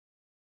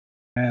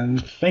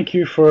And thank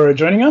you for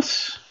joining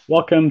us.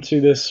 Welcome to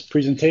this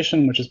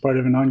presentation, which is part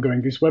of an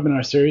ongoing Goose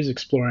webinar series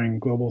exploring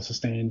global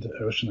sustained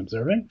ocean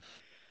observing.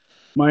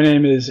 My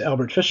name is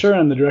Albert Fisher.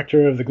 I'm the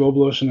director of the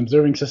Global Ocean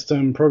Observing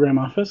System Program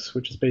Office,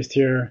 which is based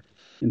here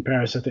in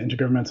Paris at the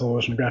Intergovernmental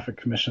Oceanographic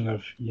Commission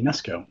of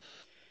UNESCO.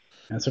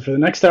 And so for the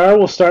next hour,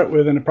 we'll start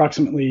with an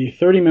approximately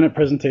 30-minute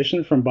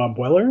presentation from Bob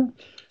Weller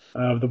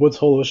of the Woods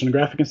Hole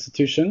Oceanographic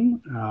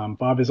Institution.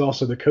 Bob is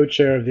also the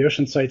co-chair of the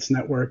OceanSITES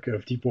network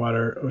of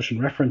deepwater ocean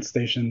reference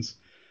stations.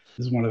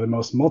 This is one of the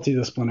most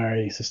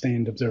multidisciplinary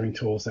sustained observing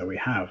tools that we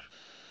have.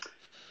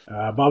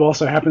 Bob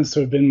also happens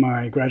to have been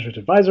my graduate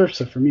advisor,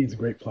 so for me it's a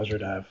great pleasure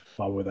to have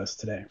Bob with us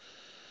today.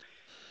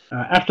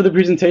 After the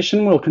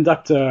presentation, we'll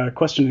conduct a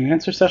question and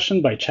answer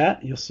session by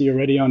chat. You'll see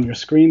already on your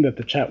screen that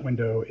the chat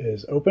window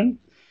is open.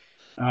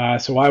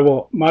 So I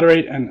will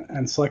moderate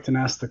and select and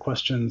ask the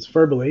questions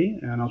verbally,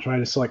 and I'll try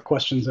to select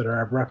questions that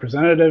are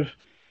representative,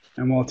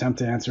 and we'll attempt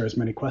to answer as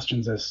many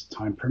questions as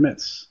time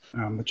permits.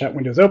 The chat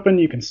window is open.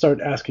 You can start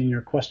asking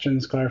your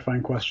questions,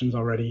 clarifying questions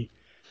already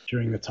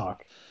during the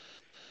talk.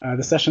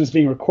 The session is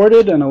being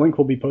recorded, and a link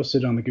will be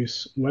posted on the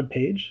Goose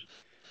webpage.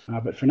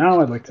 But for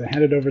now, I'd like to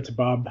hand it over to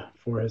Bob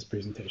for his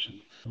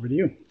presentation. Over to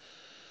you.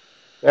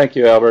 Thank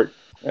you, Albert.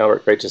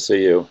 Albert, great to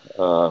see you.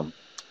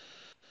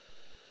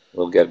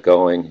 We'll get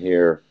going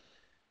here.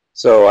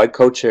 So I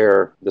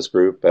co-chair this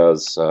group,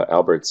 as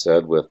Albert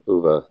said, with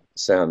Uwe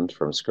Send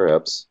from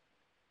Scripps.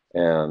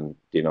 And,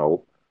 you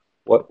know,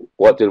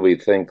 what did we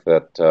think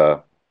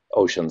that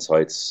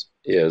OceanSITES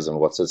is and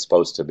what's it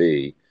supposed to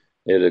be?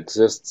 It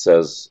exists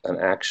as an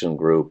action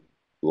group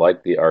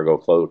like the Argo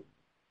Float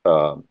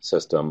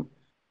system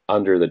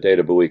under the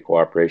Data Buoy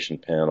Cooperation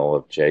Panel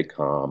of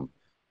JCOM.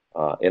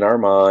 In our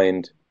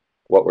mind,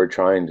 what we're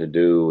trying to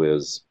do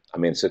is,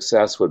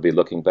 success would be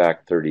looking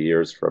back 30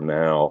 years from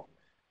now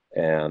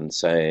and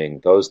saying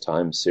those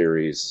time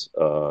series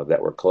that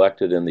were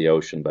collected in the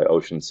ocean by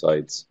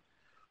OceanSITES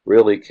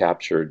really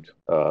captured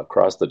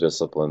across the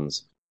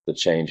disciplines the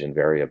change in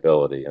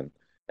variability.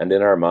 And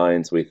in our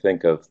minds, we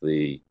think of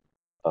the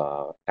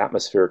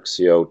atmospheric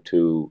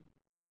CO2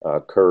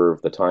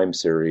 curve, the time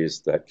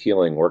series that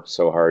Keeling worked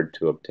so hard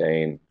to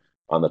obtain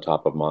on the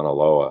top of Mauna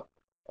Loa.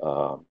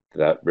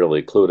 That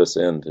really clued us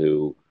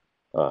into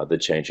the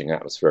changing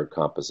atmospheric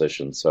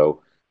composition.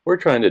 So we're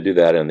trying to do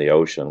that in the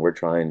ocean. We're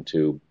trying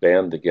to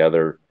band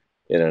together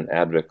in an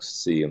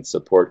advocacy and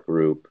support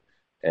group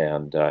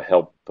and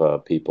help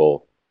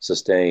people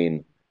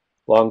sustain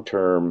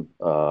long-term,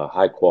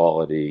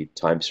 high-quality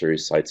time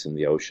series sites in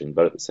the ocean.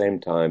 But at the same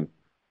time,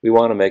 we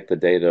want to make the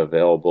data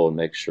available and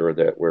make sure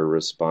that we're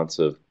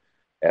responsive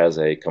as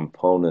a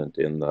component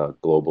in the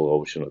global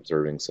ocean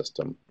observing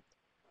system.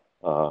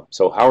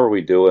 So how are we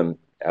doing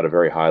at a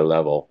very high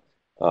level?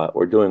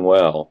 We're doing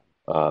well.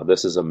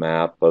 This is a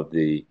map of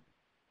the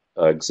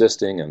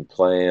existing and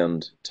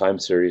planned time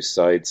series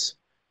sites.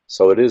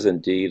 So it is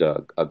indeed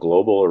a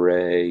global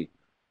array.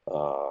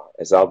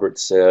 As Albert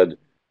said,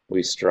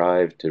 we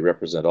strive to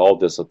represent all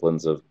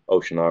disciplines of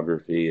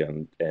oceanography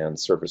and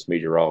surface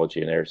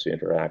meteorology and air-sea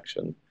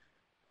interaction.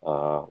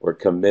 We're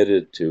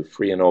committed to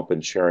free and open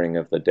sharing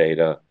of the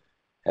data,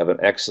 have an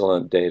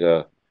excellent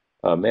data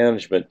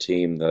management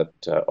team that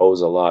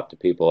owes a lot to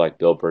people like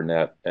Bill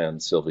Burnett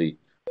and Sylvie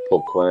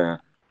Pauquin,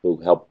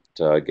 who helped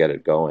get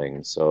it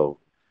going. So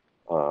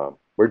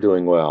we're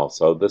doing well.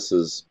 So this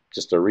is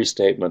just a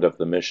restatement of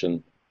the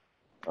mission: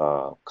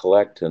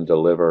 collect and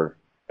deliver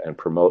and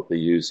promote the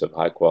use of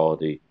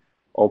high-quality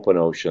open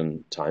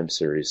ocean time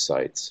series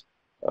sites.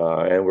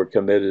 And we're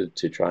committed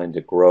to trying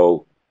to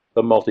grow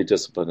the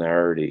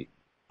multidisciplinarity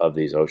of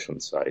these ocean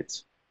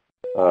sites.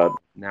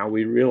 Now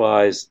we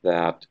realize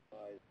that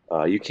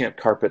you can't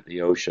carpet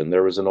the ocean.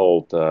 There was an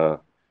old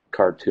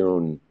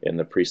cartoon in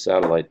the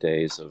pre-satellite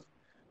days of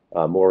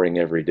mooring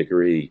every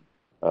degree.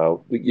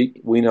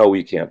 We know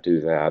we can't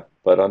do that,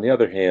 but on the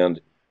other hand,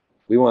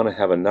 we want to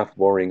have enough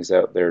moorings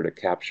out there to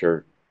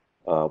capture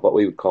what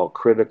we would call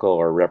critical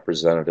or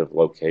representative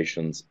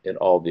locations in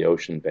all the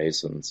ocean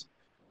basins.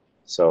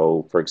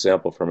 So, for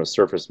example, from a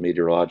surface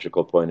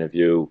meteorological point of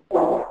view,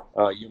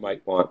 you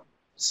might want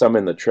some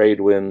in the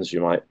trade winds,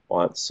 you might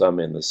want some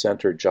in the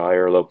center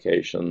gyre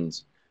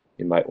locations,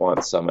 you might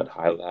want some at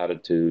high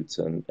latitudes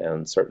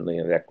and certainly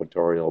in the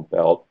equatorial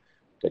belt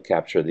to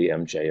capture the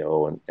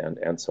MJO and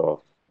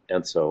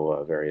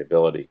ENSO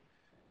variability.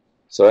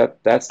 So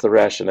that's the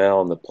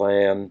rationale and the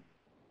plan.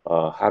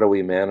 How do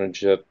we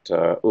manage it?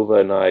 Uwe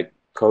and I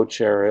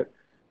co-chair it.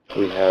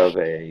 We have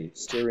a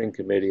steering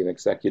committee, an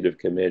executive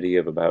committee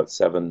of about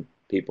 7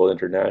 people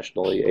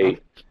internationally,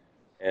 8,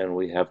 and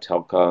we have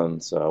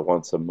telcons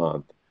once a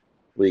month.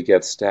 We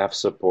get staff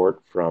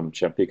support from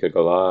Champika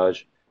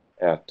Golaj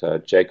at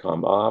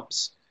JCOM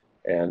Ops,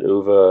 and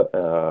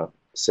Uwe,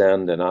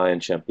 Send, and I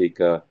and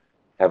Champika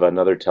have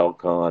another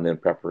telcon in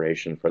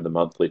preparation for the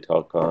monthly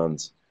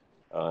telcons,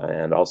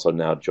 and also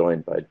now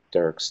joined by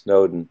Derek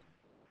Snowden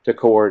to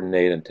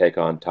coordinate and take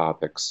on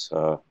topics.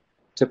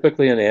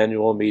 Typically an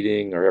annual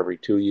meeting or every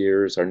 2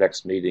 years. Our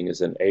next meeting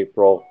is in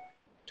April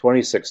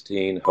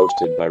 2016,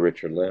 hosted by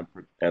Richard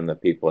Lampert and the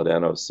people at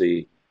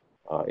NOC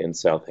in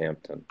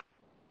Southampton.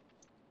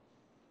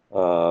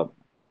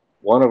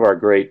 One of our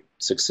great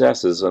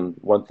successes, and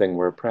one thing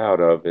we're proud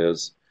of,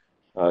 is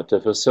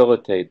to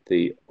facilitate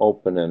the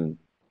open and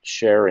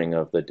sharing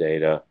of the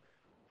data.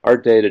 Our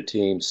data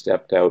team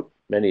stepped out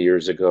many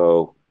years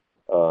ago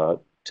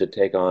to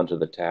take on to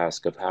the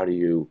task of how do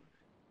you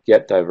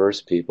get diverse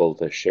people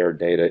to share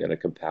data in a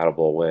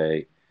compatible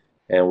way.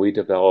 And we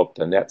developed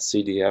a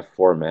NetCDF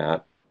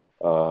format,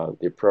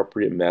 the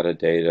appropriate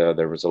metadata.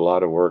 There was a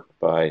lot of work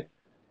by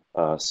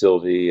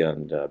Sylvie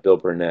and Bill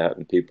Burnett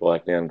and people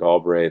like Nan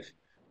Galbraith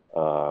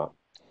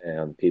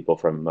and people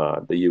from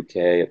the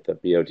UK at the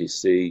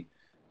BOTC.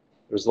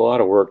 There was a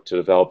lot of work to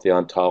develop the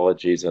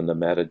ontologies and the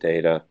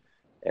metadata,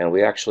 and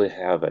we actually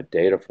have a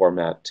data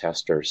format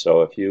tester.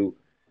 So if you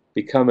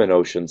become an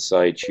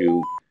OceanSITE,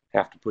 you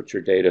have to put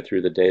your data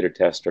through the data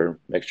tester,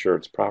 make sure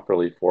it's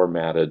properly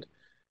formatted,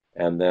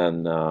 and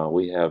then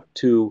we have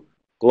two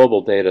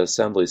global data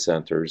assembly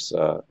centers,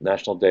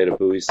 National Data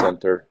Buoy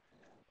Center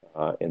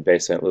in Bay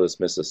St. Louis,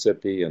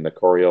 Mississippi, and the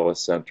Coriolis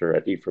Center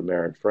at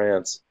Ifremer in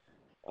France.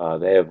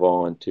 They have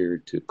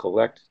volunteered to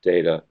collect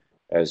data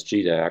as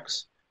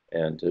GDAX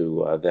and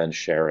to then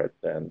share it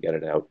and get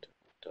it out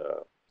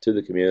to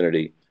the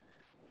community.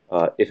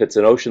 If it's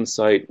an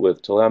OceanSITE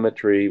with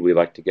telemetry, we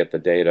like to get the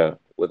data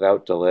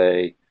without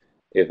delay.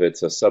 If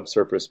it's a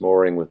subsurface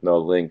mooring with no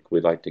link,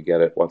 we'd like to get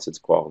it once it's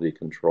quality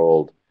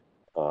controlled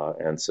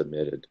and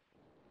submitted.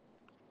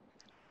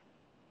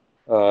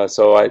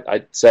 So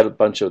I said a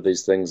bunch of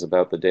these things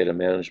about the data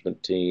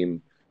management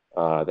team.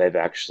 They've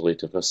actually,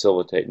 to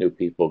facilitate new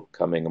people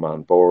coming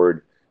on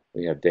board,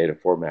 we have data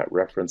format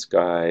reference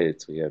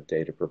guides, we have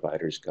data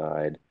providers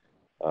guide,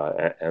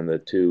 and the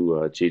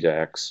two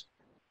GDACs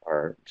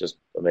are just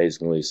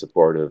amazingly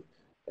supportive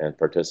and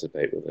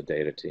participate with the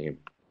data team.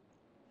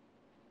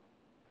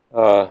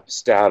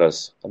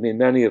 Status. I mean,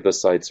 many of the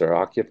sites are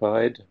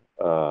occupied.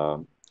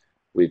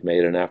 We've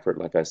made an effort,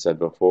 like I said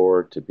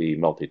before, to be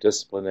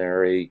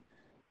multidisciplinary.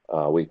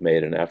 We've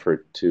made an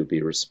effort to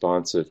be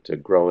responsive to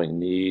growing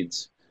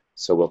needs.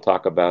 So we'll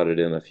talk about it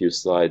in a few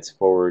slides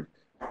forward.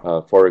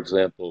 For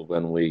example,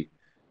 when we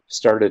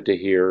started to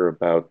hear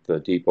about the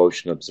deep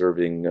ocean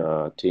observing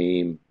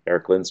team,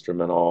 Eric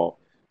Lindstrom and all,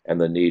 and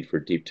the need for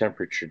deep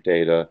temperature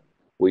data,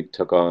 we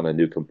took on a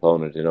new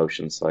component in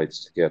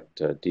OceanSITES to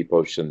get deep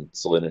ocean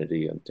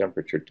salinity and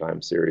temperature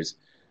time series.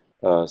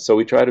 So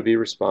we try to be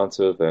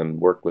responsive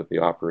and work with the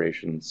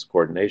operations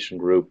coordination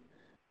group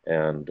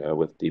and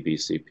with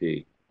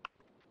DBCP.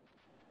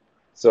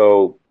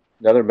 So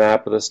another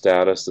map of the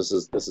status. This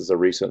is a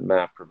recent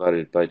map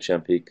provided by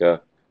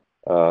Champika.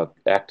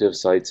 Active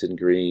sites in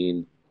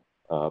green,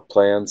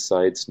 planned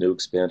sites, new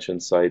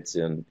expansion sites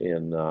in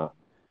the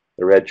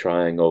red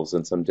triangles,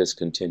 and some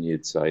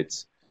discontinued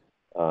sites.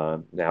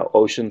 Now,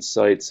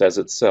 OceanSITES as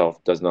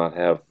itself does not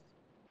have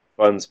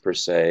funds per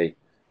se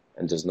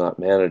and does not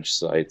manage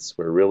sites.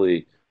 We're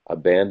really a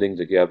banding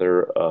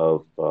together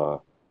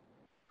of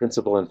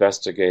principal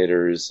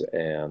investigators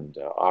and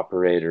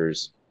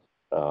operators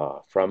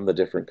from the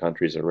different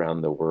countries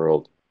around the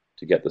world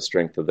to get the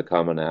strength of the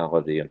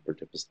commonality and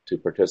to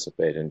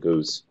participate in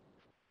Goose.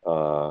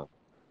 So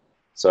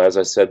as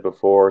I said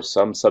before,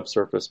 some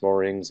subsurface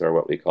moorings are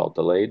what we call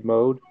delayed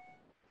mode.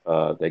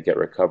 They get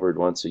recovered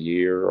once a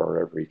year or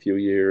every few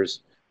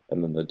years,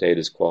 and then the data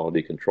is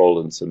quality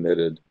controlled and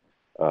submitted.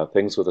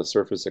 Things with a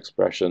surface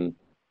expression,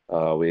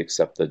 we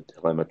accept the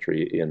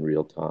telemetry in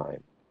real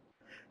time.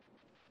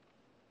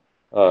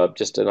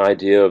 Just an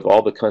idea of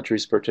all the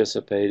countries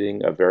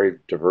participating, a very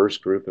diverse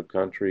group of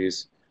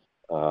countries.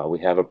 We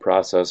have a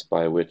process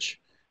by which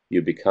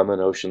you become an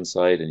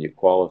OceanSITE and you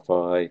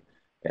qualify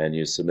and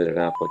you submit an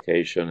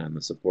application and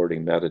the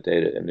supporting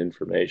metadata and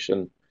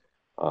information,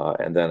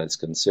 and then it's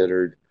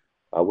considered.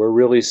 We're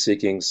really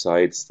seeking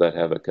sites that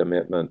have a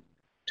commitment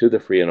to the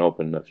free and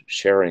open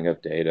sharing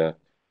of data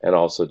and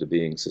also to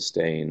being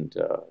sustained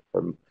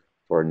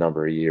for a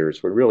number of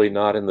years. We're really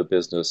not in the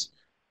business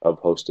of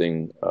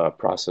hosting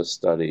process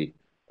study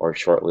or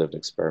short-lived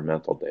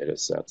experimental data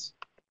sets.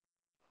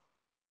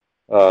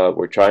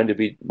 We're trying to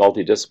be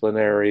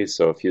multidisciplinary,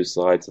 so a few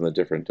slides on the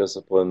different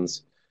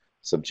disciplines,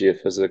 some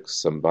geophysics,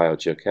 some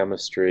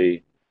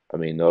biogeochemistry,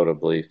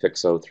 notably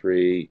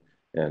Fix03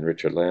 and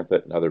Richard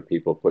Lampert and other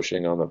people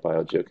pushing on the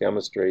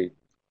biogeochemistry,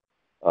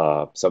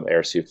 some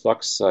air-sea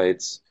flux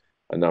sites.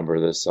 A number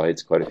of the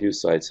sites, quite a few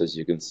sites, as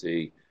you can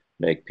see,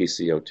 make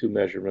PCO2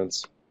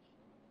 measurements.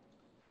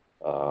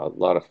 A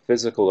lot of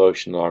physical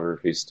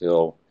oceanography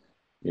still.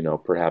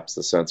 Perhaps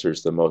the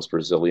sensors the most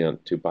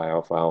resilient to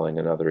biofouling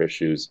and other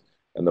issues,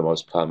 and the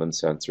most common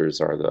sensors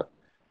are the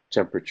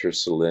temperature,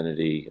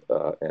 salinity,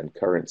 and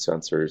current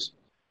sensors,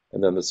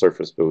 and then the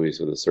surface buoys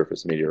or the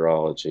surface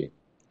meteorology.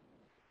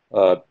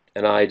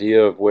 An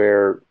idea of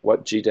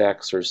what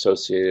GDACs are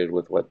associated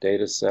with what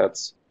data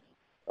sets.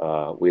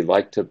 We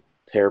like to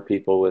pair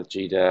people with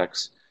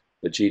GDACs.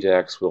 The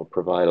GDACs will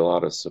provide a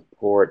lot of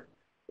support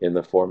in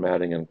the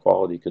formatting and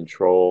quality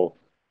control.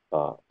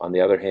 On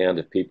the other hand,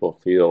 if people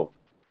feel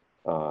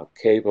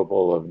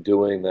capable of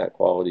doing that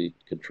quality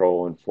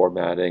control and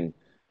formatting,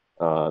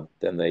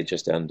 then they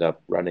just end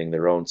up running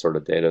their own sort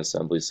of data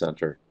assembly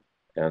center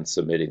and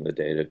submitting the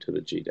data to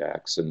the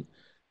GDACs. And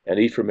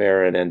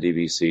Ephemera and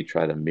NDVC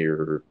try to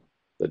mirror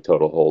the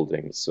total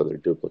holdings so they're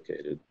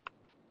duplicated.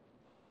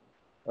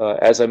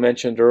 As I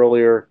mentioned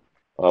earlier,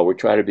 we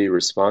try to be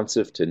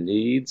responsive to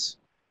needs.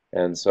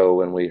 And so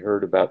when we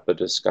heard about the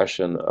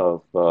discussion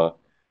of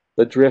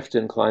the drift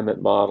in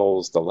climate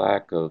models, the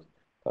lack of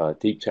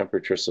deep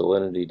temperature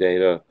salinity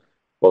data,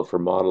 both for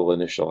model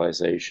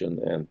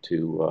initialization and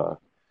to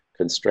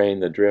constrain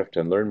the drift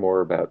and learn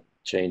more about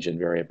change in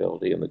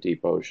variability in the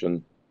deep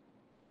ocean,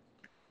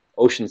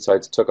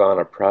 OceanSITES took on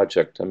a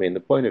project. I mean, the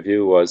point of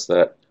view was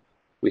that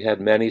we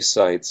had many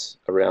sites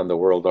around the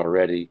world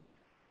already.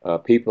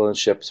 People and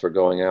ships were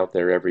going out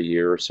there every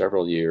year or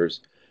several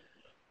years.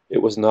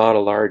 It was not a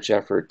large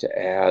effort to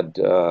add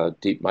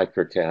deep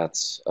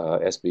microcats,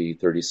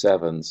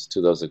 SB37s,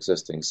 to those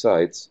existing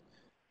sites.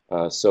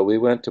 So we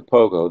went to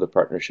POGO, the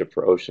Partnership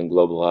for Ocean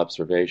Global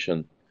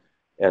Observation,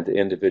 and to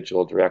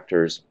individual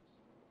directors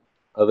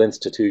of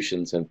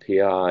institutions and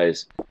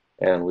PIs,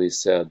 and we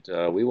said,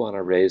 we want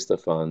to raise the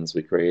funds.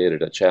 We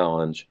created a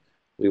challenge.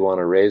 We want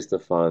to raise the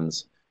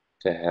funds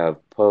to have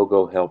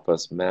POGO help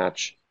us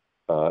match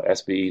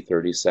SBE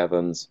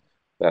 37s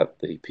that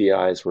the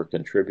PIs were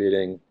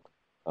contributing.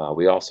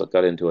 We also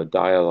got into a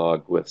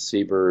dialogue with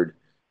Seabird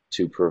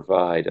to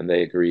provide, and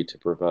they agreed to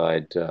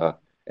provide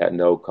at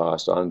no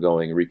cost,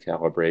 ongoing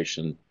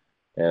recalibration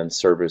and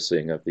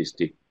servicing of these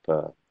deep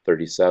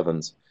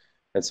 37s.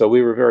 And so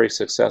we were very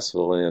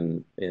successful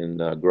in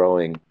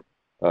growing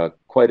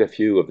quite a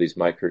few of these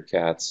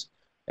microcats.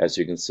 As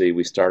you can see,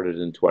 we started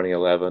in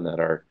 2011 at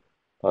our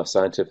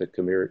scientific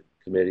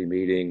committee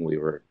meeting. We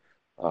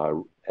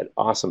had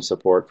awesome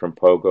support from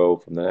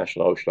POGO, from the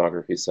National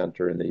Oceanography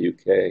Center in the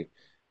UK,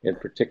 in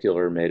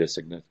particular, made a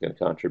significant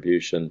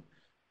contribution.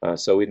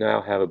 So we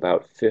now have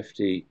about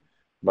 50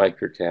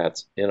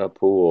 microcats in a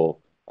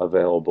pool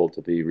available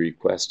to be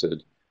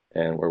requested,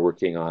 and we're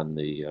working on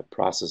the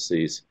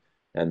processes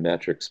and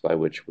metrics by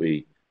which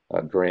we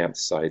grant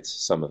sites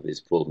some of these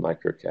pooled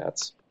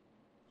microcats.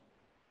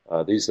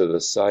 These are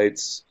the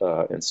sites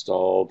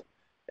installed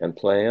and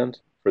planned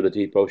for the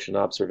deep ocean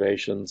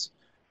observations.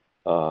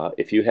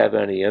 If you have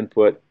any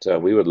input,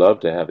 we would love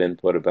to have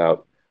input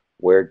about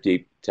where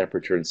deep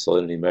temperature and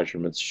salinity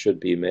measurements should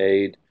be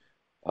made.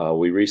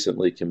 We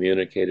recently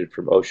communicated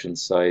from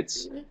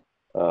OceanSITES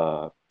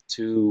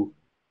to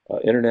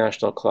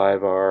International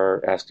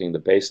CLIVAR, asking the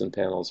basin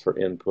panels for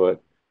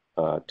input,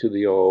 to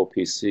the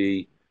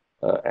OOPC,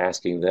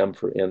 asking them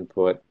for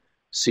input,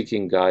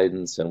 seeking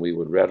guidance, and we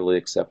would readily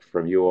accept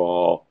from you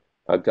all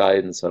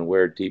guidance on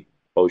where deep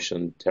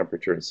ocean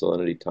temperature and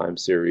salinity time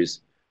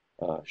series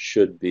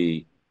should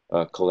be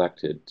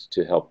collected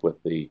to help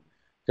with the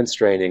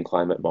constraining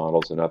climate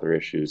models and other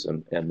issues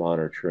and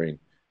monitoring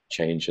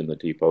change in the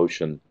deep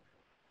ocean.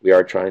 We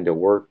are trying to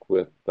work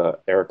with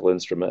Eric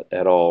Lindstrom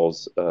et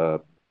al.'s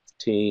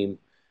team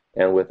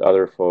and with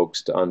other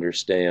folks to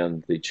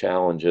understand the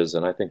challenges,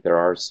 and I think there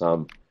are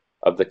some,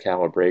 of the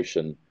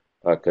calibration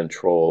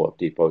control of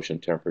deep ocean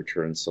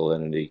temperature and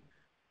salinity.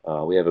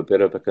 We have a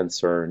bit of a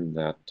concern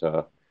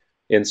that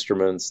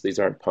instruments, these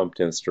aren't pumped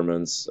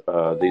instruments,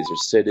 these are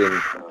sitting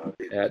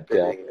at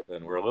depth,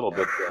 and we're a little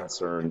bit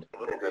concerned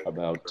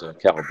about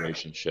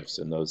calibration shifts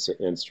in those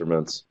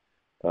instruments.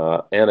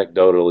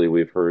 Anecdotally,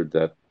 we've heard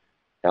that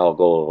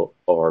algal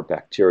or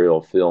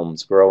bacterial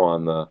films grow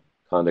on the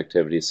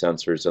conductivity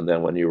sensors, and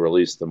then when you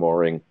release the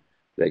mooring,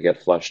 they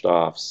get flushed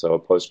off. So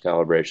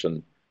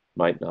post-calibration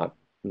might not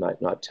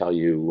tell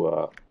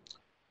you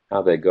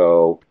how they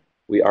go.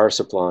 We are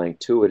supplying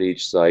two at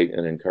each site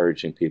and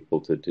encouraging people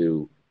to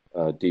do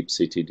deep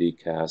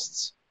CTD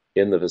casts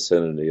in the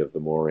vicinity of the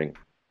mooring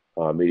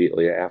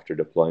immediately after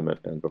deployment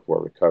and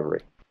before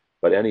recovery.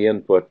 But any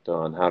input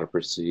on how to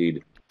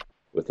proceed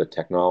with the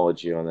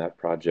technology on that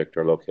project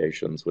or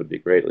locations would be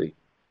greatly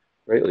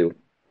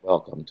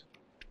welcomed.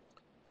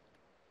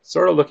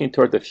 Sort of looking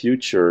toward the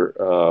future,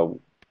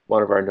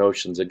 one of our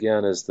notions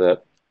again is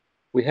that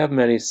we have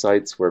many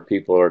sites where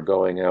people are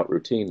going out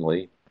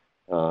routinely.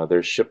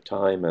 There's ship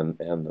time and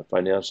the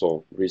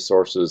financial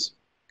resources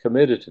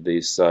committed to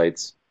these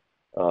sites.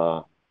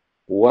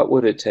 What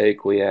would it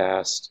take, we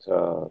asked,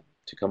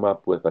 to come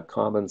up with a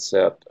common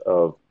set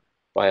of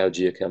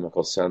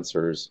biogeochemical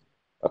sensors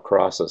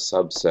across a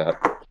subset?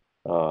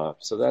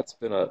 So that's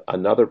been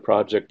another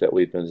project that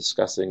we've been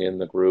discussing in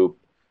the group.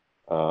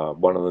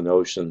 One of the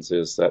notions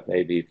is that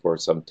maybe for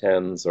some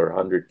tens or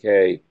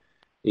 100K,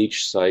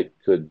 each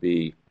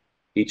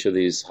of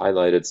these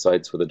highlighted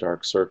sites with the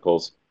dark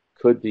circles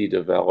could be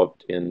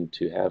developed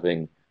into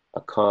having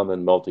a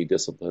common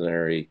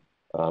multidisciplinary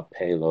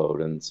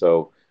payload. And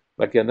so,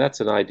 again,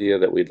 that's an idea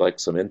that we'd like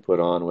some input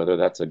on, whether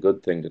that's a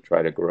good thing to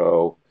try to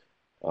grow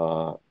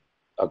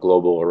a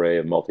global array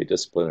of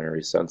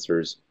multidisciplinary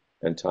sensors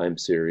and time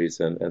series,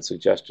 and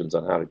suggestions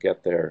on how to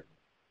get there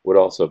would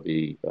also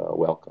be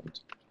welcomed.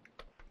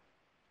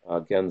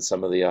 Again,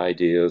 some of the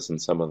ideas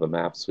and some of the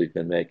maps we've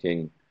been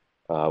making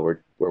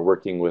We're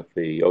working with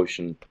the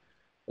ocean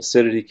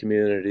acidity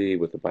community,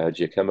 with the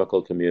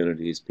biogeochemical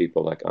communities.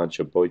 People like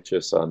Antje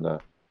Boytjes on the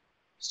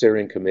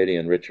steering committee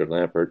and Richard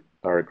Lampert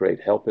are a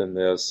great help in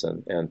this,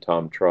 and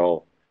Tom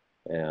Trull.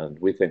 And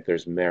we think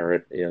there's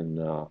merit in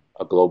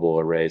a global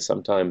array.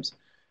 Sometimes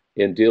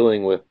in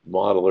dealing with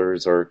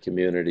modelers or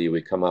community,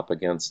 we come up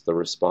against the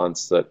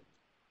response that,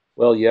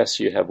 well, yes,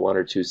 you have one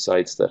or two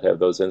sites that have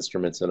those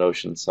instruments in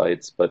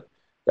OceanSITES, but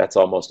that's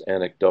almost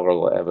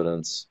anecdotal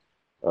evidence.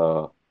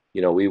 Uh,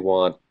 we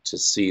want to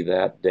see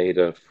that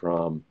data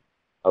from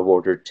of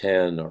order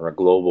 10 or a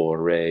global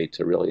array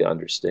to really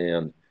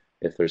understand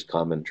if there's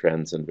common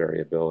trends and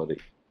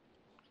variability.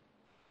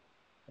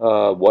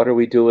 What are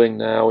we doing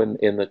now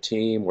in the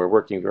team? We're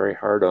working very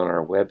hard on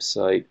our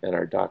website and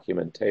our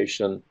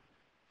documentation.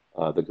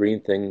 The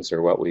green things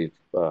are what we've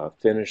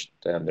finished,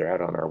 and they're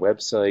out on our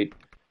website.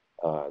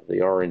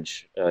 The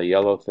orange,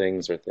 yellow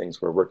things are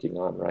things we're working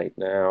on right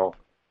now.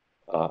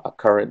 A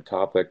current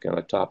topic and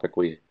a topic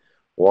we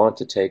want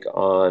to take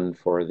on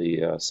for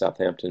the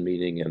Southampton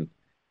meeting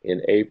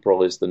in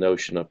April is the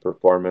notion of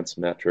performance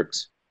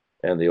metrics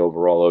and the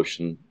overall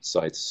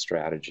OceanSITES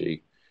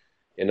strategy.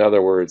 In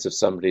other words, if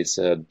somebody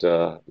said,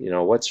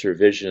 what's your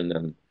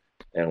vision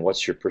and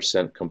what's your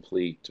percent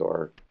complete,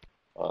 or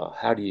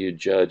how do you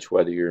judge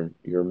whether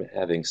you're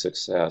having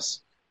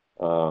success?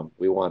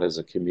 We want, as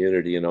a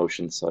community in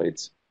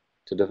OceanSITES,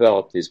 to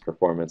develop these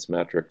performance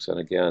metrics. And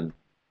again,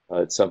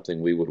 it's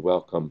something we would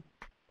welcome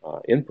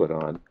input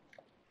on.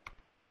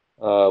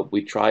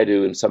 We try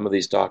to, in some of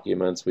these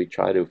documents, we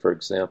try to, for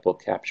example,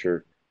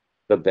 capture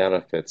the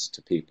benefits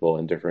to people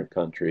in different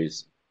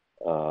countries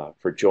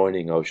for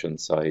joining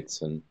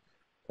OceanSITES,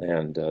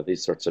 and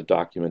these sorts of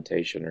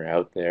documentation are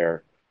out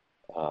there.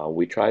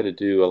 We try to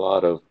do a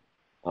lot of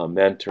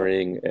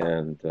mentoring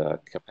and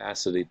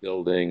capacity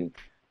building,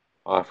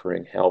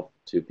 offering help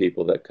to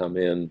people that come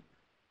in.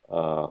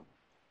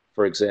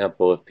 For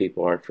example, if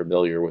people aren't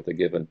familiar with a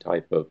given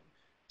type of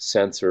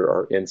sensor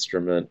or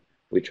instrument,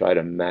 we try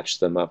to match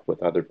them up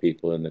with other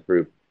people in the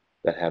group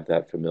that have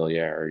that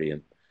familiarity.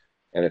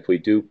 And if we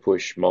do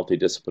push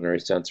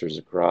multidisciplinary sensors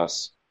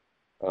across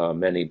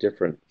many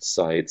different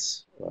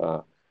sites,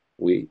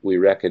 we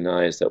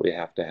recognize that we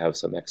have to have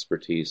some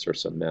expertise or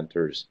some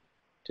mentors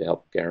to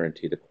help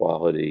guarantee the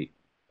quality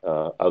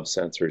of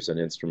sensors and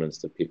instruments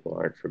that people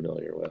aren't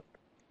familiar with.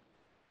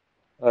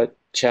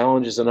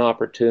 Challenges and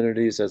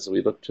opportunities as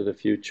we look to the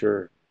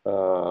future.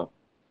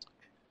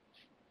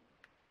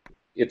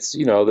 It's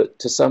that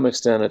to some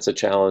extent it's a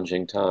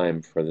challenging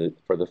time for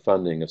the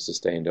funding of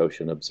sustained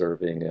ocean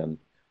observing,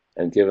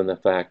 and given the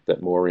fact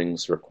that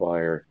moorings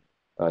require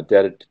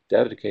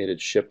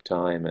dedicated ship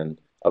time, and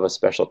of a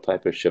special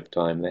type of ship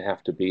time, they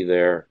have to be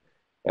there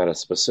at a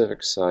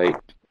specific site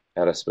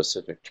at a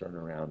specific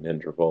turnaround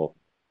interval.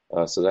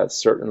 So that's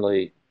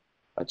certainly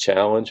a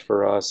challenge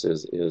for us.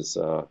 Is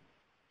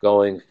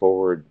going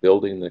forward,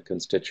 building the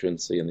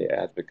constituency and the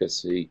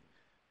advocacy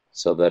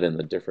so that in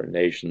the different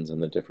nations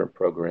and the different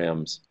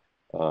programs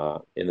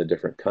in the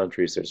different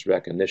countries, there's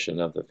recognition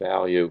of the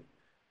value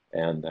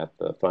and that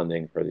the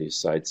funding for these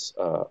sites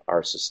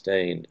are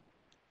sustained.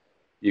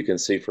 You can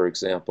see, for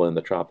example, in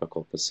the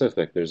tropical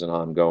Pacific, there's an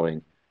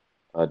ongoing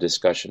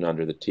discussion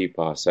under the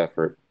TPOS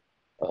effort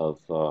of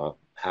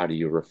how do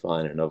you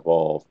refine and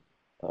evolve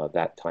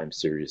that time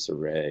series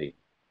array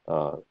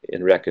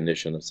in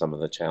recognition of some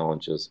of the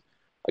challenges.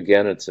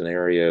 Again, it's an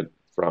area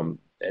from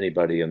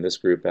anybody in this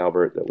group,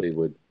 Albert, that we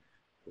would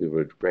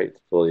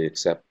gratefully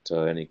accept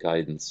any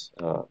guidance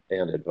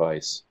and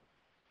advice.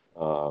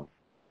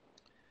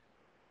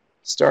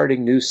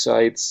 Starting new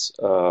sites,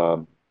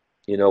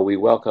 we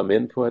welcome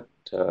input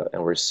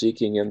and we're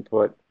seeking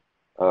input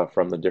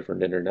from the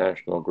different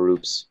international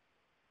groups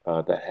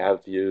that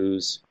have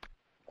views.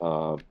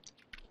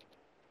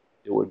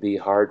 It would be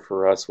hard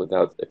for us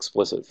without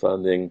explicit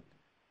funding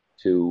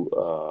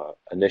to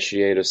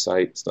initiate a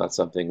site. It's not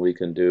something we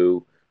can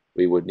do.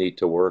 We would need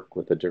to work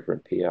with the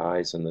different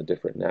PIs and the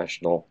different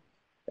national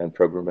and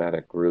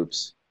programmatic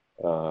groups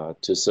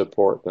to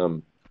support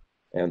them.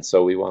 And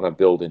so we want to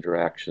build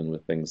interaction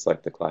with things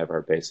like the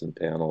Clyvar Basin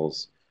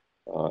panels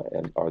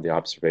or the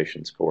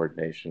Observations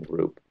Coordination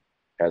Group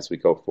as we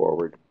go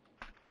forward.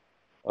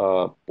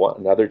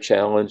 Another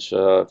challenge,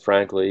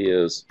 frankly,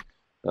 is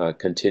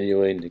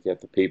continuing to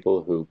get the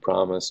people who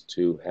promised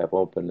to have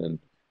open and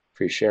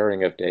free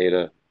sharing of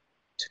data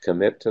to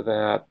commit to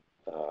that.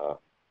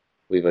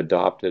 We've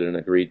adopted and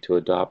agreed to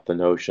adopt the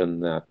notion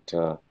that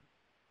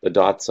the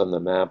dots on the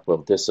map will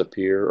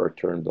disappear or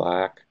turn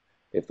black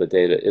if the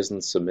data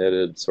isn't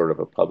submitted, sort of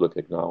a public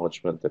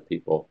acknowledgement that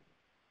people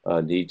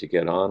need to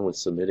get on with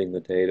submitting the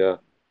data.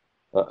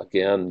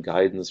 Again,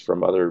 guidance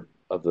from other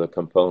of the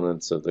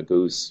components of the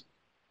Goose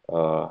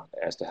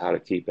as to how to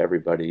keep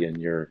everybody in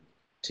your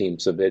team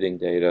submitting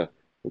data.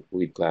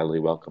 We'd gladly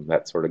welcome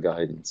that sort of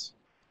guidance.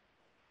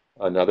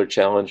 Another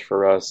challenge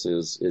for us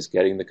is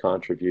getting the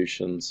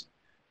contributions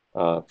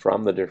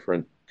from the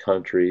different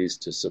countries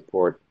to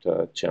support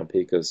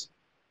Champika's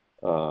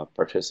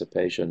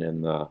participation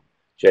in the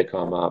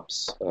JCOM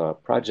Ops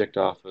project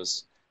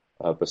office.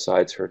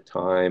 Besides her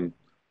time,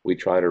 we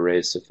try to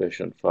raise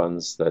sufficient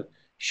funds that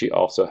she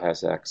also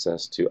has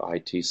access to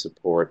IT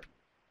support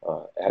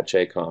at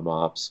JCOM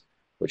Ops,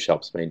 which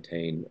helps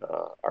maintain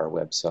our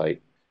website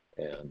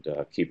and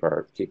keep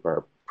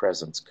our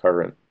presence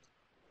current.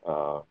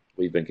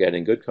 We've been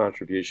getting good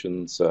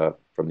contributions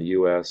from the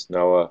U.S.,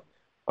 NOAA,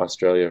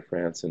 Australia,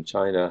 France, and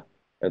China,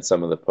 and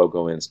some of the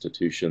POGO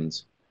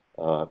institutions.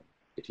 Uh,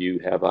 if you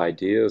have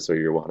ideas or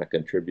you want to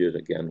contribute,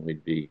 again,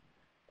 we'd be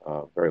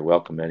very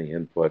welcome any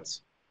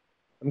inputs.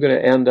 I'm going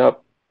to end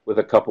up with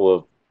a couple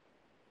of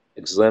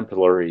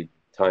exemplary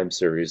time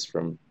series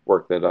from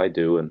work that I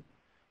do, and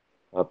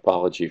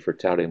apology for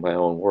touting my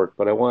own work,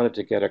 but I wanted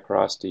to get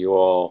across to you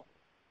all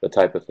the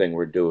type of thing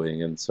we're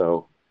doing. And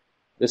so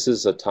this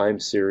is a time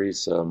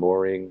series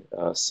mooring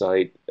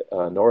site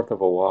north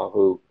of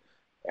Oahu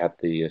at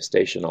the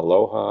Station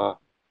Aloha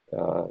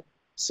uh,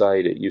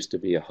 site. It used to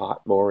be a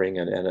hot mooring,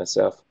 an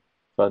NSF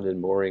funded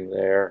mooring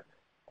there.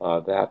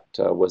 That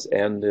was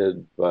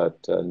ended,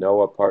 but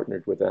NOAA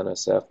partnered with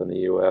NSF in the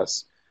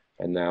US,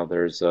 and now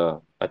there's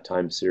a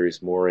time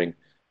series mooring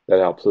that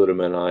Al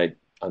Plutum and I,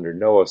 under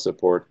NOAA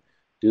support,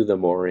 do the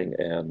mooring,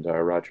 and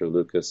Roger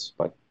Lucas,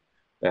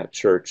 Matt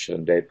Church,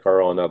 and Dave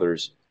Carl, and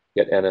others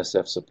get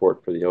NSF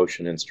support for the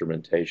ocean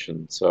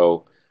instrumentation.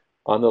 So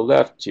on the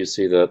left, you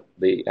see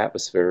the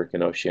atmospheric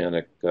and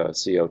oceanic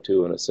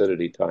CO2 and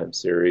acidity time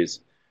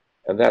series,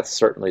 and that's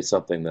certainly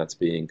something that's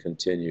being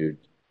continued.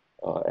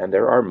 And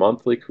there are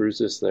monthly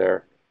cruises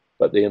there,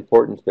 but the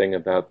important thing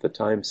about the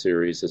time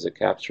series is it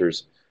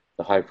captures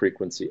the high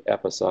frequency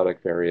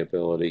episodic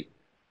variability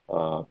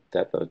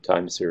that the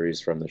time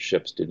series from the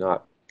ships do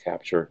not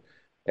capture.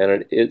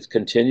 And it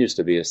continues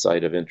to be a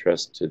site of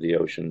interest to the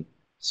ocean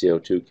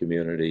CO2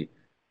 community,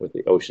 with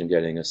the ocean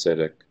getting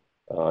acidic.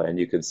 And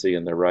you can see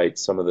in the right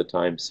some of the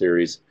time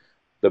series.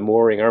 Our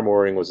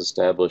mooring was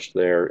established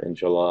there in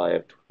July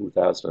of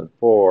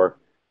 2004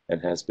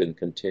 and has been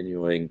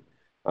continuing.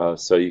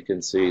 So you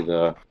can see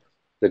the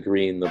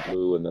green, the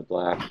blue, and the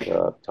black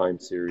time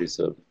series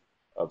of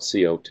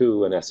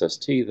CO2 and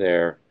SST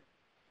there.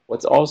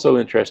 What's also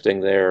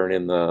interesting there, and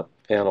in the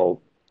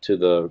panel to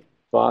the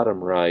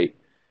bottom right,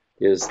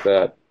 is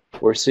that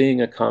we're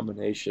seeing a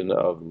combination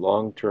of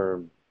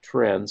long-term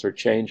trends or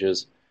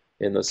changes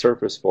in the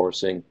surface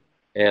forcing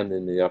and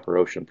in the upper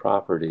ocean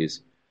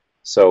properties.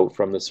 So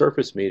from the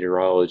surface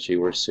meteorology,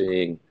 we're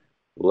seeing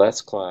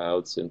less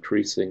clouds,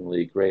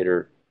 increasingly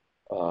greater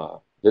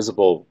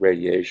visible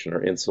radiation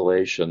or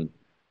insolation,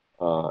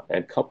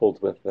 and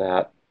coupled with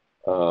that,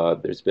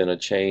 there's been a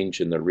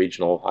change in the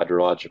regional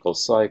hydrological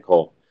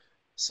cycle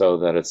so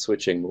that it's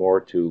switching more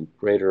to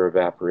greater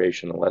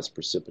evaporation and less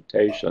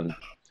precipitation.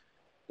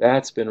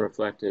 That's been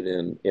reflected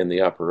in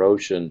the upper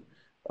ocean.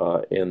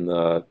 In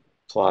the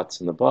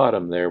plots in the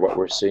bottom there, what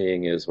we're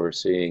seeing is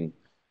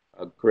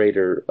a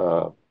greater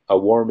a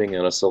warming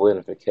and a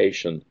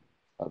solidification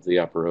of the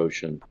upper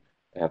ocean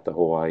at the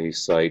Hawaii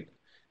site.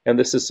 And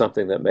this is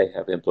something that may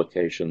have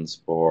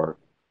implications for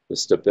the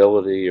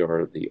stability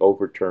or the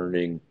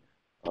overturning,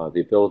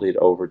 the ability to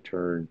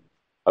overturn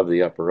of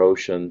the upper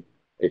ocean.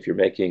 If you're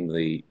making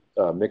the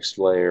mixed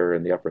layer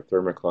and the upper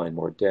thermocline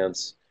more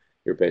dense,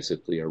 you're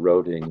basically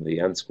eroding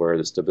the N square,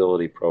 the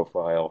stability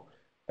profile,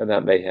 and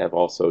that may have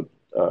also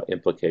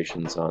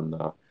implications on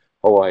the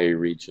Hawaii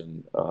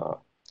region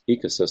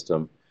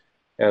ecosystem.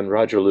 And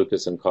Roger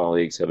Lucas and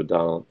colleagues have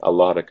done a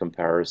lot of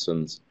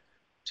comparisons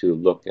to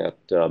look at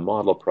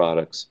model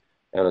products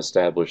and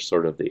establish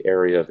sort of the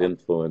area of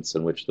influence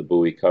in which the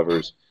buoy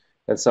covers.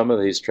 And some of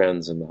these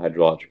trends in the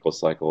hydrological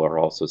cycle are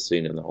also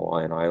seen in the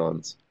Hawaiian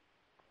Islands.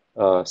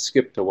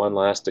 Skip to one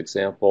last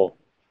example,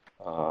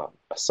 a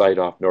site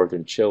off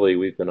northern Chile.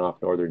 We've been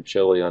off northern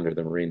Chile under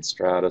the marine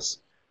stratus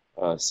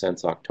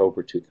since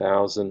October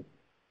 2000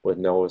 with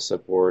NOAA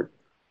support.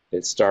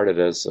 It started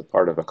as a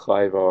part of a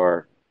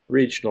CLIVAR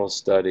regional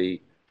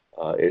study.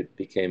 It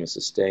became a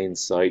sustained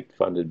site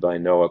funded by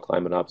NOAA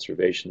Climate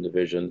Observation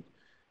Division.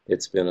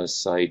 It's been a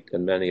site,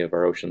 and many of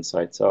our ocean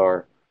sites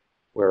are,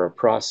 where a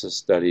process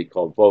study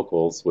called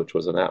VOCALS, which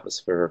was an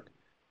atmospheric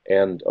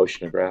and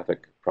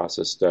oceanographic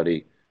process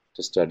study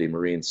to study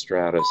marine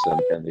stratus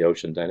and the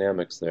ocean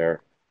dynamics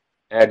there,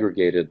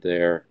 aggregated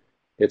there.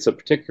 It's a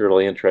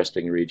particularly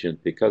interesting region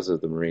because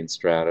of the marine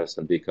stratus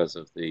and because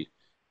of the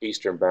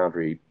eastern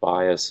boundary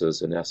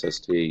biases in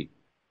SST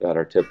that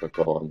are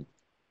typical. And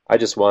I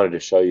just wanted to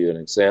show you an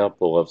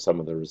example of some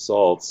of the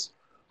results.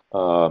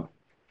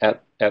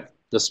 At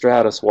the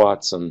Stratus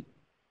Watson,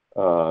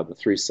 the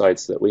three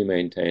sites that we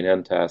maintain,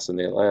 NTAS and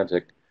the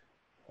Atlantic,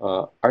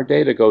 our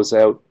data goes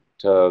out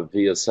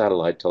via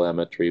satellite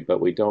telemetry,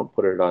 but we don't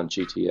put it on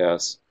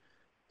GTS.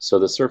 So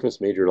the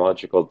surface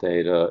meteorological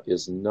data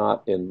is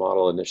not in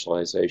model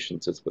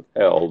initializations, it's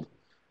withheld.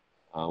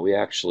 We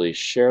actually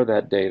share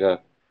that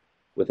data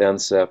with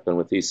NCEP and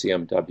with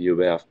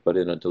ECMWF, but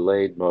in a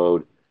delayed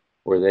mode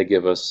where they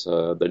give us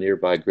the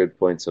nearby grid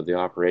points of the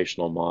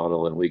operational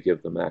model and we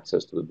give them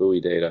access to the buoy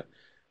data.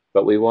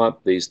 But we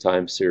want these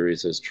time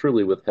series as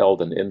truly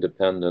withheld and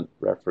independent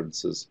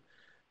references.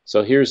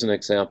 So here's an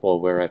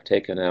example where I've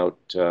taken out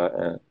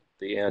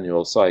the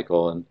annual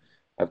cycle, and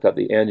I've got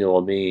the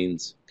annual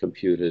means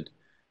computed,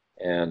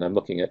 and I'm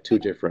looking at two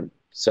different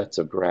sets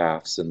of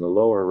graphs. In the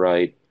lower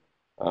right,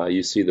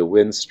 you see the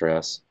wind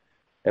stress.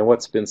 And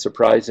what's been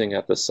surprising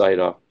at the site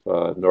off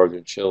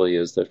northern Chile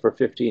is that for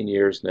 15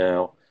 years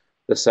now,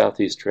 the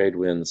southeast trade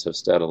winds have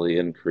steadily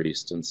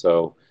increased. And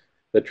so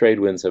the trade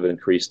winds have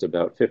increased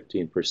about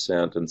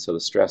 15%, and so the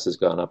stress has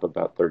gone up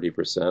about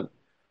 30%.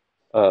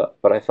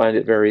 But I find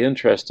it very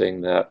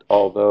interesting that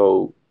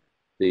although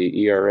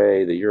the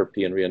ERA, the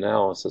European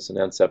reanalysis, and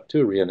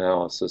NCEP2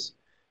 reanalysis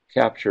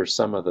capture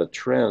some of the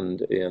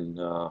trend in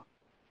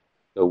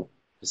the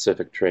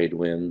Pacific trade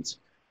winds,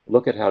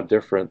 look at how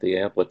different the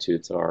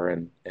amplitudes are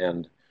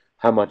and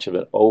how much of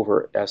an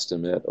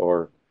overestimate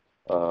or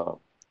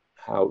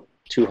how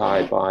too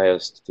high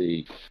biased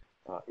the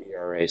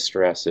ERA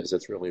stress is.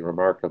 It's really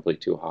remarkably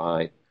too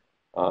high.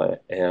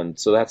 And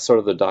so that's sort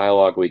of the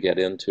dialogue we get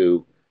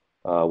into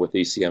with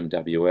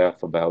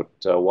ECMWF about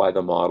why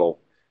the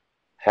model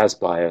has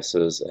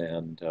biases.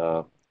 And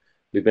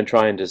we've been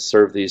trying to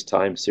serve these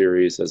time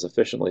series as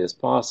efficiently as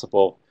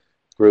possible.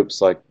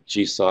 Groups like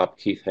GSOP,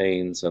 Keith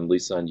Haynes, and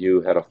Lisan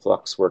Yu had a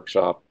flux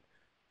workshop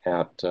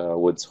at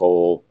Woods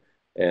Hole,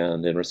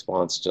 and in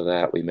response to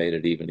that, we made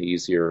it even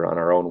easier on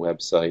our own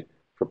website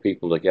for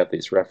people to get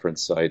these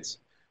reference sites.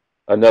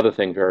 Another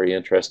thing very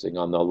interesting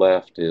on the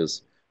left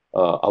is,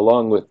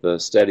 along with the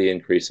steady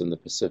increase in the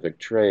Pacific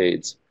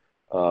trades,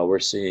 we're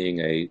seeing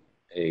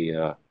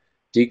a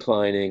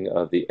declining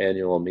of the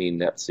annual mean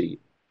net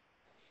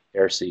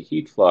air sea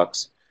heat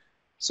flux.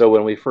 So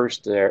when we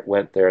first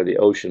went there, the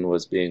ocean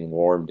was being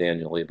warmed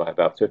annually by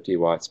about 50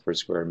 watts per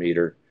square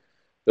meter.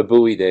 The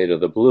buoy data,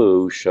 the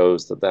blue,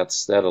 shows that that's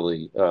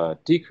steadily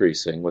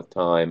decreasing with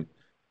time,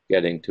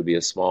 getting to be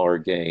a smaller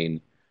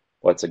gain.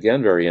 What's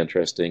again very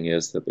interesting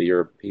is that the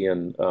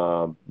European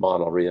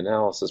model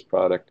reanalysis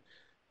product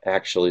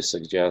actually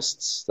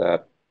suggests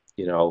that,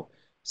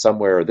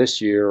 somewhere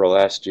this year or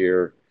last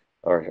year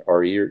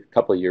or a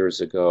couple of years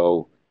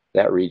ago,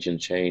 that region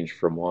changed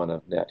from one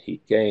of net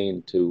heat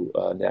gain to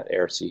net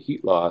air sea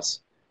heat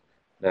loss.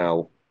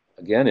 Now,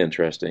 again,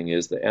 interesting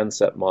is the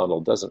NCEP model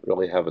doesn't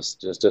really have a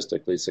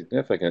statistically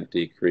significant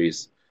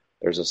decrease.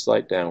 There's a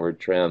slight downward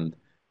trend,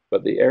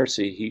 but the air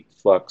sea heat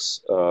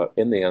flux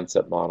in the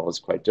NCEP model is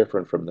quite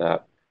different from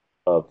that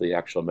of the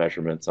actual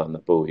measurements on the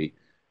buoy.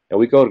 And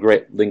we go to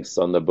great lengths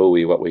on the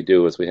buoy. What we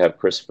do is we have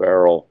Chris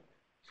Farrell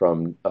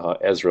from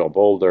Israel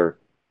Boulder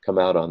come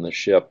out on the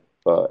ship,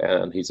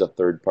 and he's a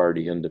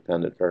third-party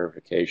independent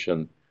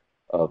verification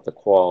of the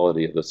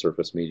quality of the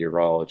surface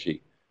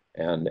meteorology.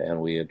 And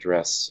we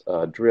address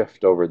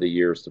drift over the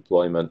year's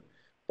deployment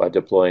by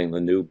deploying the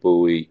new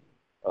buoy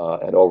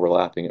and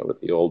overlapping it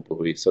with the old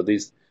buoy. So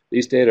these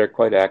data are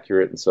quite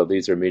accurate, and so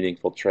these are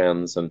meaningful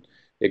trends. And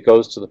it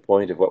goes to the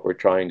point of what we're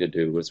trying to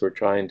do, is we're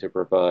trying to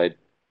provide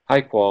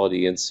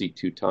high-quality in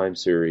situ time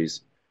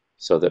series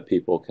so that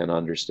people can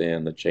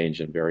understand the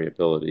change in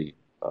variability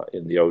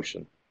in the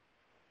ocean.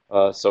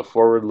 So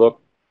forward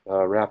look,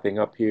 wrapping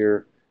up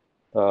here,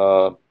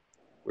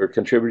 we're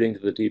contributing to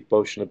the Deep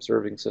Ocean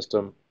Observing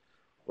System.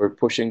 We're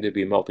pushing to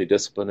be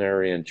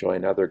multidisciplinary and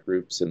join other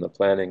groups in the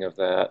planning of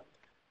that.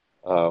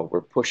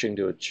 We're pushing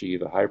to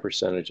achieve a high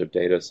percentage of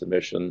data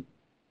submission.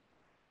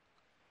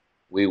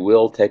 We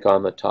will take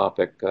on the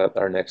topic at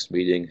our next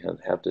meeting and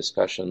have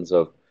discussions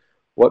of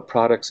what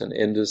products and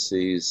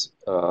indices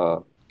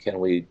can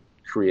we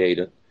create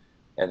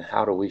and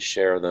how do we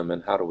share them,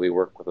 and how do we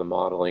work with the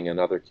modeling and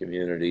other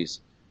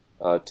communities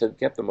to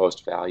get the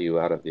most value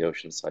out of the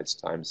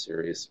OceanSITES time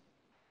series.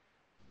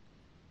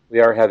 We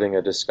are having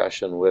a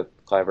discussion with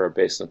Clydewater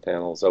Basin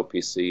Panels,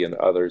 OPC, and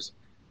others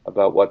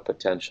about what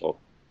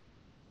potential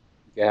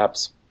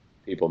gaps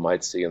people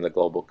might see in the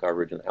global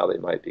coverage and how they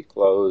might be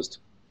closed.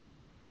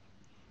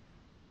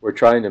 We're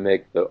trying to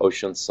make the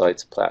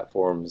OceanSITES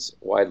platforms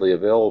widely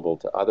available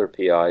to other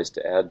PIs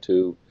to add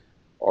to,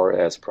 or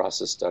as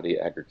process study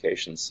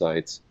aggregation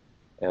sites.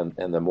 And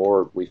the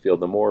more we feel,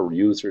 the more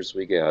users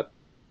we get,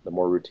 the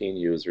more routine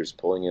users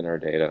pulling in our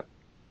data,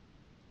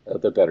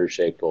 the better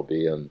shape we'll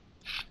be in.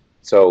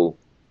 So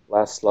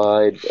last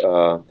slide,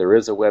 there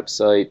is a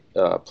website.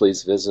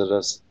 Please visit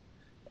us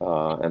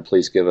and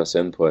please give us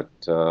input.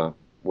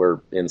 We're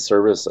in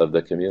service of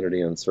the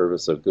community, in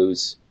service of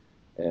Goose,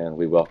 and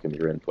we welcome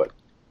your input.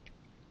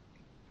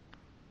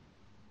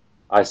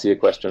 I see a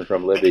question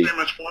from Libby. Thank you very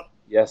much, Bob.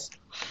 Yes.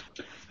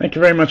 Thank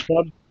you very much,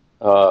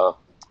 Bob.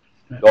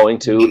 Going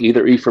to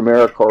either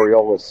Ephemera or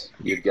Coriolis,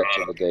 you get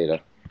to the data.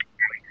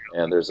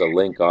 And there's a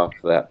link off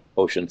that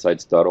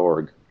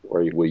oceansites.org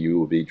where you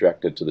will be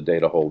directed to the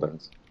data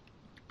holdings.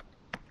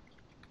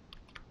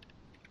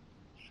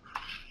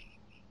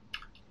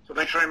 So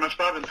thanks very much,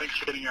 Bob, and thanks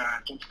for getting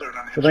jump started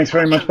on So thanks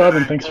very much, Bob,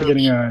 and thanks for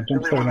getting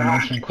jump started on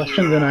answering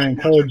questions. And I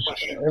encourage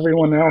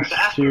everyone else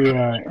to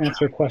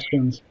answer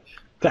questions,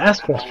 to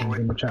ask questions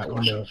in the chat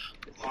window.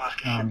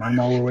 And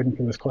while we're waiting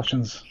for those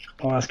questions,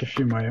 I'll ask a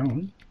few of my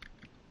own.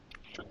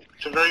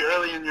 So very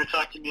early in your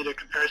talk, you made a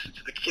comparison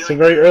to the Keeling.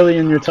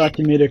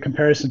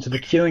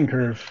 Keeling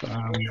curve.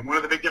 And one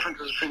of the big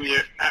differences between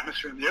the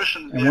atmosphere and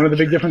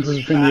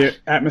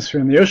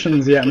the ocean.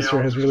 Is the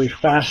atmosphere has really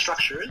fast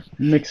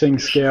mixing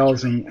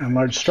scales and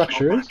large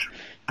structures.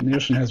 And the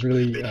ocean has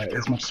really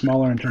is much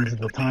smaller in terms of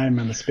the time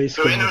and the space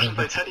scales of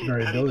its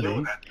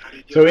variability.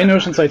 So in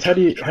OceanSITES, how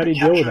do you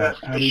deal with that?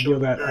 How do you deal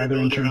with that either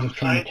in terms of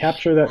trying to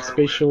capture that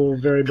spatial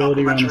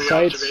variability around the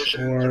sites,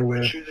 or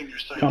with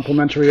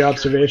complementary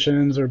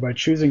observations, or by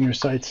choosing your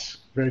sites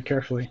very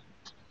carefully?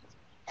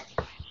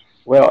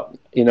 Well,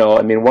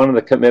 I mean, one of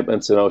the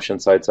commitments in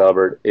OceanSITES,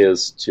 Albert,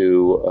 is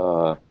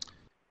to,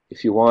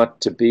 if you want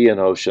to be an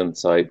ocean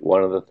site,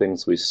 one of the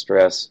things we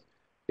stress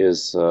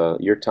is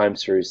your time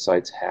series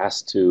sites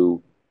has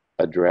to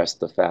address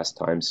the fast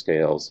time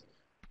scales.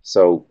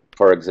 So,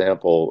 for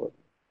example,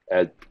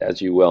 as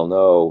you well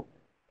know,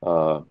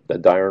 the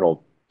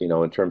diurnal,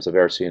 in terms of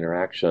air-sea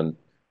interaction,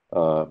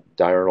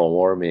 diurnal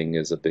warming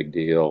is a big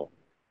deal.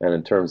 And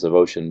in terms of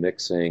ocean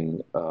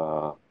mixing,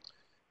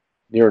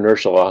 near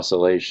inertial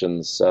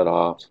oscillations set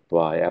off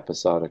by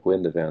episodic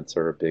wind events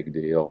are a big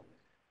deal.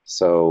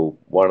 So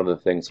one of the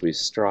things we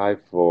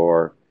strive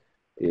for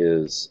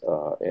is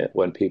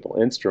when people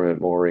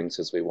instrument moorings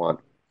is we want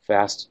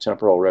fast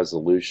temporal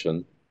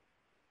resolution.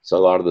 So a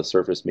lot of the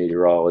surface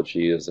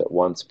meteorology is at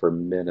once per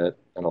minute,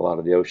 and a lot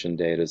of the ocean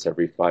data is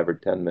every 5 or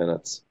 10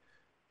 minutes.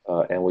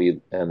 And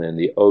in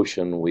the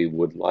ocean, we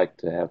would like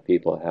to have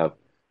people have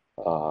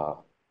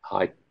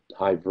high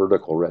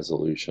vertical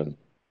resolution.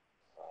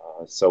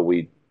 So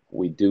we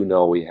do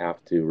know we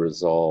have to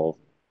resolve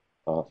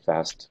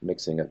fast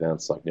mixing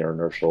events like near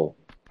inertial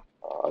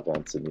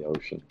events in the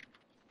ocean.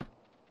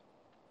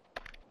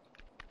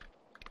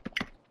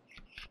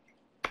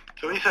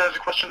 So Lisa has a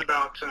question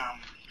about the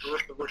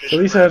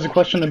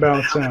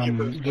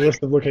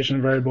list of location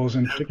variables,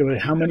 in particular,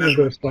 how many of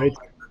those sites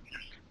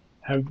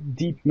have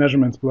deep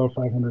measurements below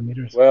 500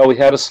 meters? Well, we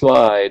had a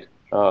slide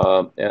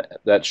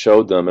that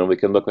showed them, and we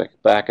can look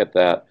back at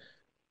that.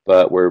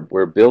 But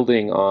we're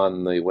building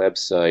on the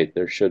website.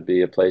 There should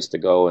be a place to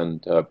go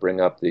and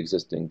bring up the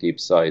existing deep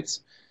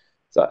sites.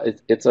 So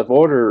it's of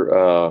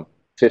order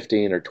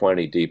 15 or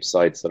 20 deep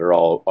sites that are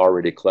all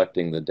already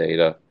collecting the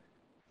data.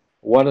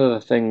 One of the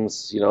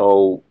things,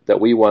 that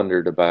we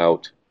wondered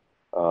about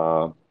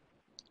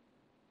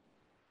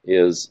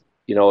is,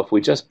 if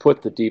we just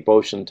put the deep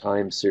ocean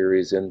time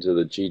series into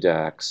the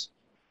GDAX,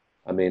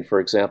 I mean,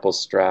 for example,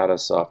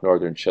 Stratus off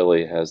northern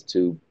Chile has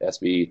two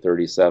SVE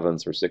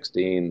 37s or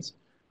 16s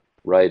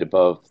right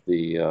above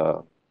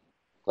the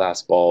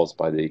glass balls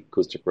by the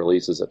acoustic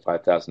releases at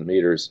 5,000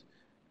 meters.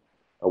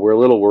 We're a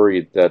little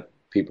worried that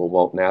people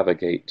won't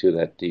navigate to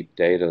that deep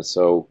data.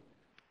 So,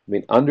 I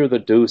mean, under the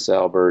Deuce,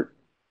 Albert,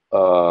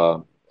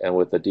 and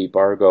with the Deep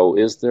Argo,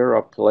 is there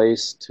a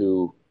place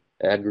to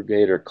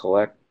aggregate or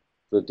collect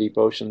the deep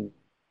ocean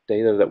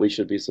data that we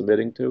should be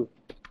submitting to?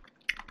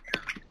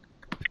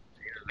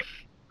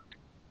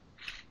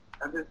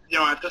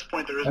 At this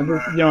point,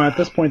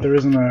 there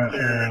isn't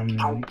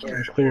a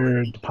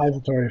clear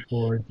depository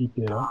for deep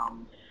data.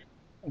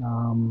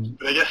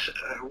 But I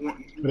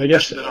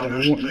guess you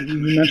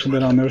mentioned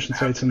that on the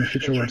OceanSITES and the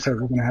future website,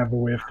 we're going to have a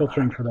way of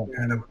filtering for that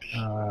kind of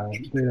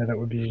data. That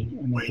would be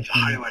an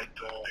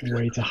interesting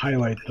way to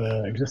highlight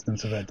the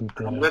existence of that deep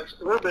data. That's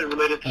a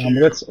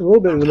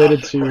little bit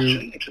related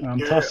to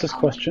Toss's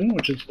question,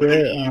 which is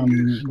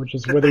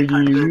whether you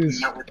use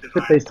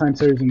ship-based time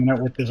series in the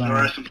network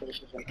design,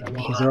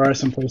 because there are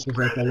some places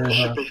like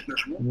Aloha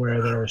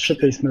where there are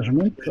ship-based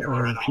measurements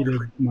are repeated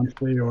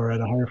monthly or at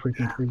a higher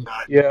frequency.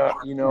 Yeah,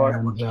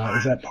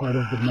 is that part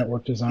of the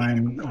network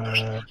design? What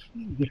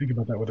do you think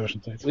about that with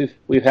OceanSITES?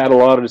 We've had a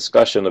lot of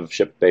discussion of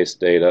ship-based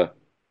data,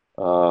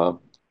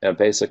 and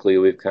basically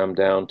we've come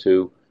down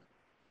to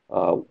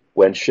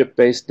when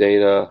ship-based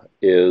data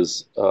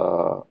is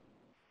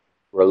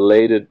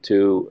related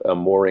to a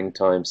mooring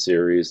time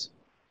series,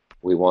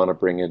 we want to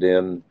bring it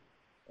in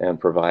and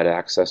provide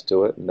access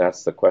to it, and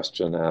that's the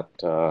question at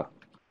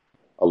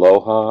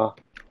Aloha.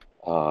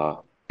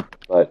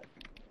 But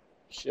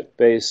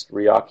ship-based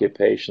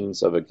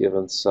reoccupations of a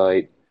given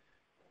site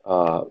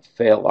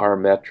fail our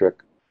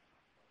metric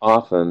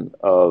often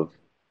of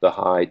the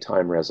high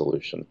time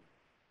resolution.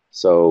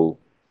 So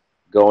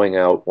going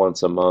out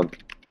once a month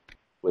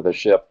with a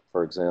ship,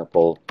 for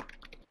example,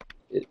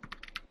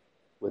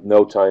 with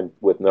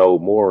no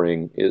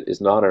mooring, is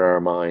not in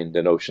our mind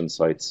an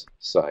OceanSITES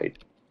site.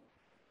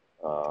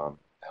 I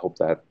hope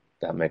that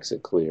makes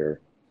it clear.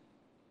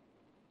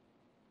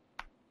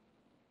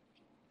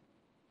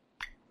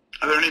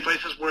 Are there any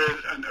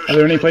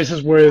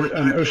places where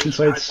an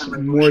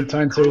OceanSITES moored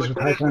time series with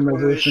high time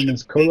resolution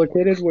is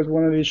co-located with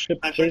one of these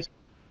ship-based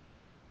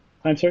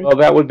time series? Well,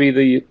 that would be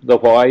the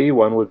Hawaii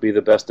one would be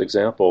the best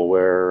example,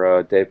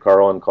 where Dave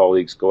Carl and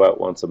colleagues go out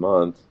once a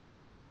month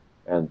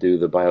and do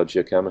the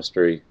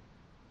biogeochemistry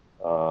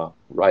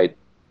right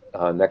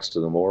next to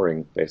the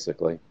mooring,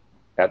 basically,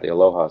 at the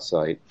Aloha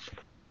site.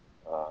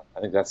 I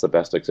think that's the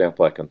best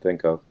example I can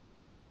think of.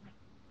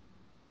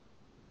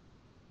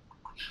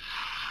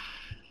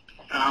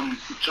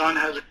 John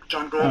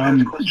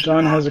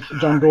Gold has a question.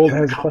 John Gold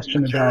has a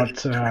question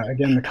about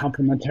again the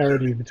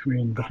complementarity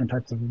between different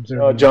types of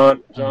observing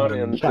John,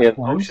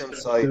 platforms. in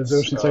Does OceanSITES,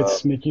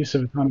 OceanSITES make use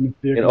of autonomous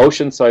in vehicles?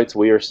 OceanSITES,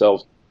 we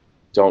ourselves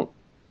don't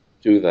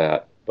do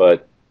that,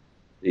 but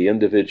the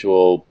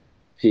individual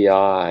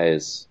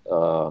PIs,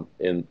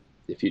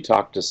 if you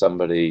talk to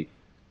somebody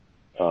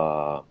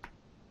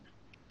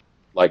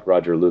like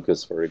Roger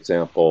Lucas, for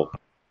example,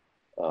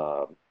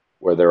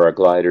 where there are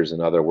gliders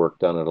and other work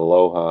done at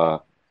Aloha,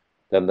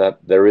 then that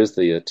there is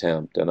the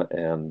attempt,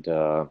 and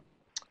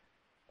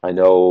I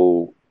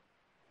know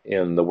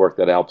in the work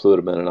that Al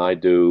Pluterman and I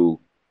do,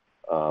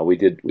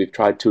 we've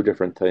tried two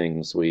different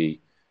things.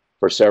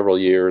 For several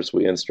years,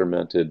 we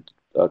instrumented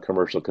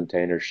commercial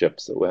container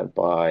ships that went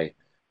by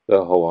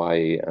the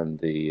Hawaii and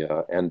the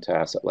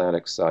NTAS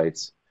Atlantic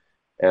sites,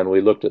 and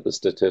we looked at the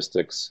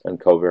statistics and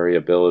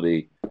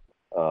covariability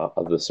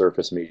of the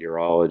surface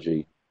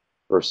meteorology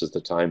versus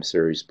the time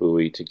series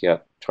buoy to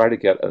try to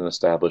get an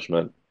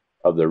establishment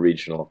of the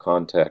regional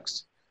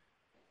context.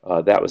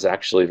 That was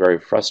actually very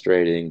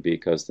frustrating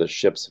because the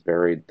ships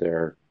varied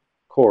their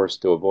course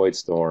to avoid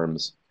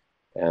storms,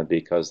 and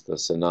because the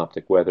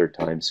synoptic weather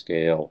time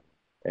scale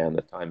and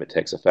the time it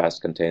takes a fast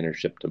container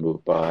ship to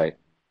move by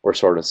were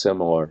sort of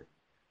similar.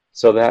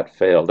 So that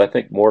failed. I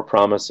think more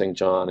promising,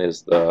 John,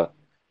 is the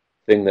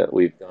thing that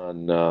we've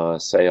done,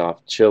 say,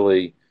 off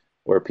Chile,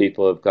 where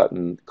people have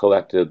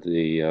collected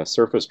the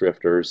surface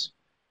drifters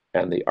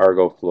and the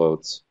Argo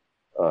floats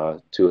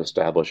to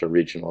establish a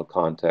regional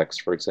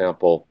context. For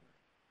example,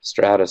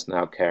 Stratus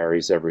now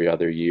carries every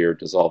other year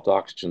dissolved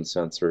oxygen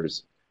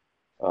sensors,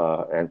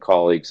 and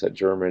colleagues at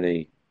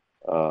Germany,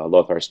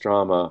 Lothar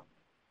Strama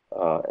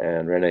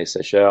and René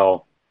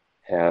Seychelles,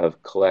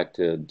 have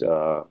collected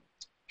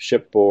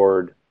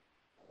shipboard,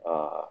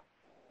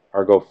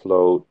 Argo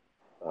float,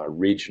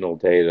 regional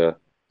data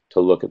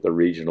to look at the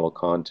regional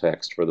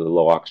context for the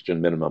low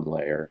oxygen minimum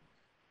layer.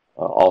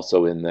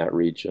 Also in that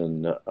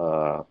region,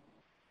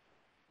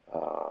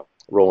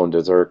 Roland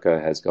de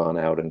Zerka has gone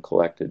out and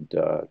collected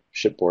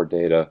shipboard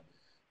data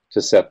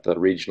to set the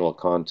regional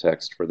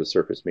context for the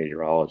surface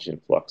meteorology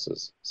and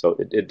fluxes. So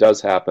it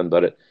does happen,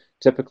 but it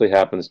typically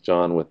happens,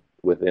 John,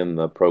 within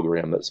the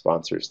program that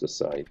sponsors the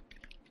site.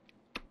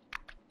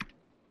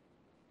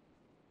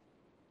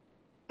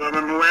 Bob,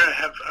 I'm aware I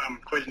have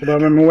quite an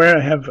Bob, I'm aware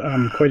I have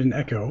quite an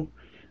echo.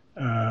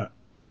 So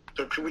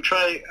can we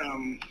try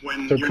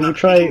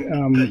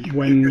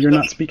when you're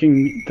not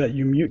speaking that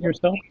you mute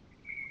yourself?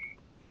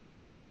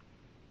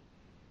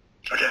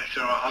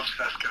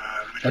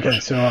 Okay,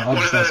 so I'll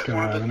just ask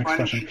the next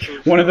question.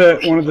 One of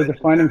the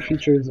defining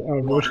features of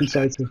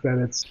OceanSITES is that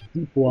it's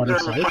deep water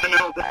sites.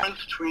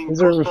 Is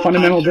there a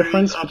fundamental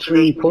difference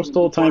between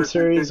coastal time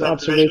series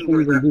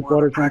observations and deep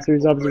water time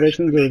series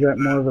observations, or is that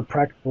more of a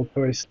practical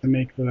choice to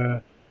make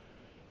the?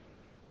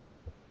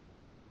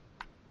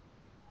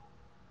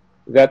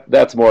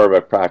 That's more of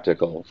a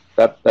practical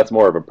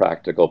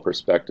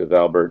perspective,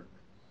 Albert.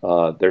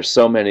 There's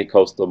so many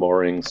coastal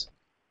moorings.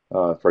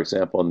 For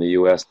example, in the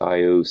U.S.,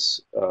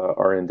 IUS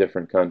are in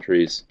different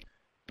countries.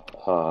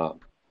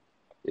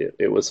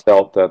 It was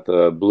felt that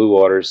the blue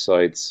water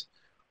sites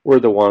were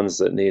the ones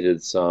that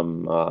needed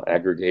some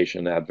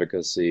aggregation,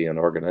 advocacy, and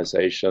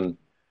organization.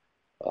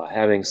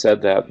 Having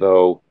said that,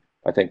 though,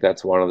 I think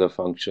that's one of the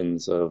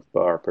functions of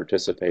our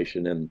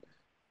participation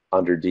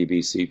under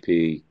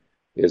DBCP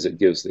is it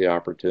gives the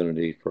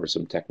opportunity for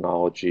some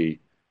technology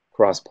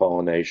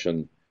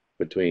cross-pollination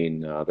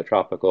between the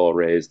tropical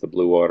arrays, the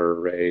blue water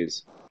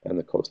arrays, and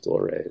the coastal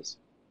arrays.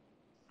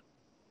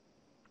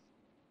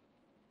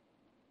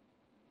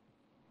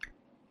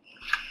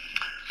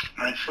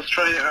 All right, so let's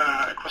try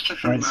a question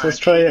from. A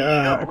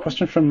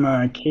question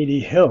from Katie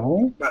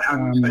Hill. About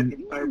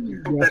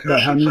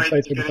how new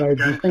sites are decided.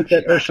 Do you think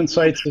that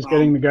OceanSITES is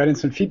getting the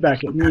guidance and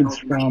feedback it needs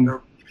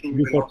from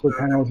youth expert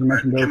panels? You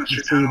mentioned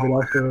OPC, but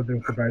also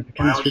there's the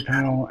biochemistry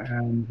panel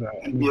and the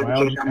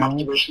biology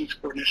panel,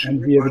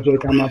 and via the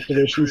JCOM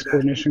Observations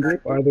Coordination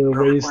Group. Are there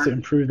ways to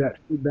improve that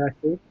feedback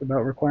loop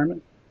about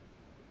requirements?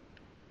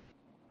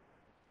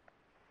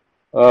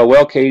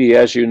 Well, Katie,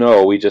 as you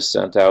know, we just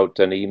sent out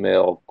an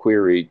email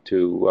query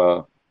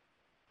to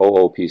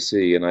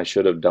OOPC, and I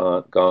should have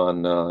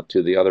gone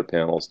to the other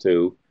panels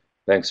too.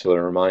 Thanks for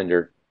the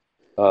reminder.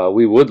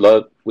 We would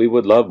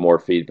love more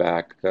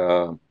feedback.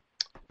 I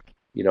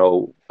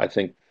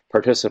think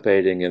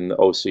participating in the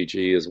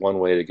OCG is one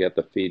way to get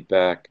the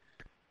feedback,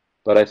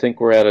 but I think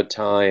we're at a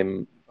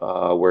time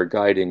where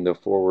guiding the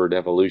forward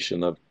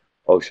evolution of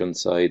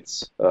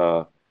OceanSITES,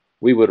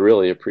 we would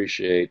really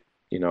appreciate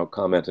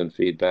comment and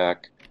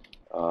feedback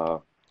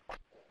from,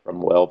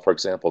 for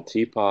example,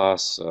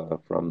 TPOS,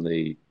 from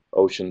the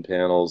ocean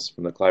panels,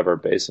 from the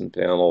Clyde Basin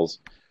panels,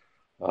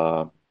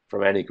 from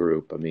any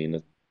group. I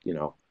mean,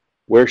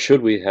 where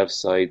should we have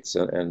sites,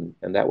 and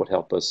that would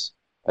help us,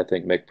 I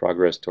think, make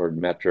progress toward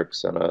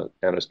metrics and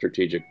a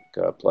strategic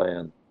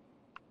plan.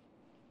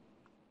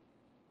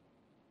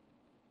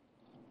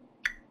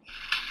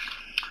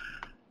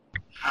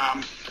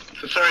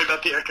 So sorry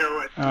about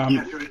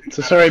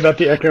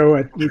the echo.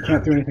 We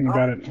can't do anything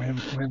about it. We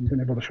haven't been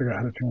able to figure out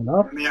how to turn it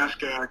off. Let me ask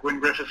Gwen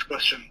Griffith's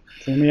question.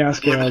 So let me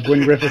ask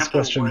Gwen Griffith's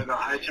question.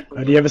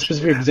 Do you have a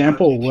specific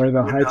example where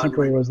the high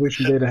temporal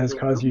resolution data has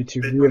caused you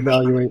to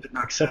reevaluate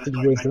accepted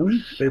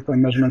wisdom based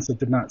on measurements that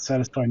did not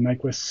satisfy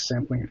Nyquist's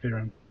sampling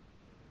theorem?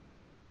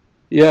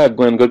 Yeah,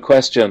 Gwen, good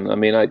question. I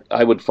mean,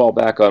 I would fall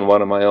back on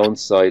one of my own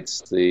sites,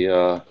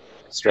 the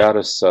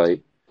Stratus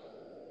site.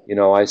 You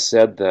know, I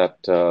said that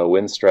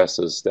wind stress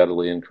has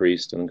steadily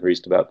increased and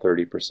increased about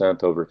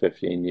 30% over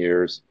 15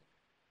 years,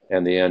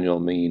 and the annual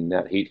mean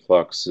net heat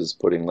flux is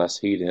putting less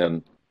heat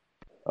in.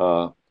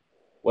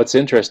 What's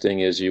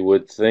interesting is you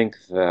would think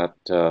that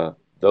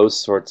those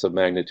sorts of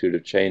magnitude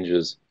of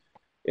changes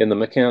in the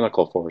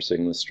mechanical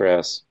forcing, the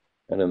stress,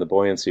 and in the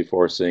buoyancy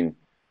forcing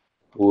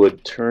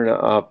would turn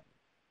up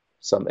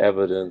some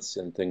evidence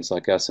in things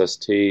like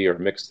SST or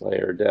mixed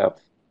layer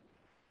depth,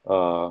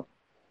 or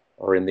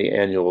in the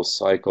annual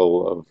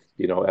cycle of,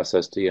 you know,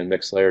 SST and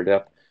mixed layer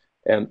depth,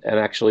 and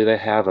actually they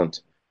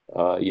haven't.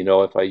 You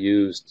know, if I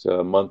used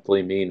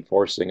monthly mean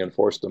forcing and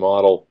forced a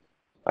model,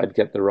 I'd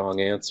get the wrong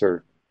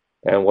answer.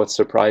 And what's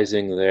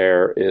surprising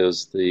there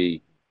is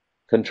the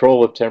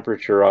control of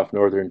temperature off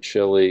northern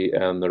Chile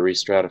and the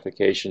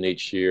restratification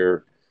each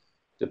year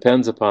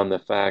depends upon the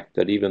fact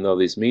that even though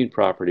these mean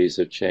properties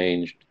have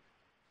changed,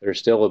 there's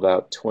still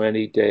about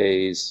 20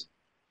 days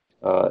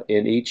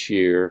in each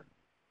year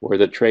where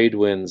the trade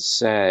winds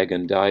sag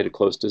and die to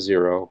close to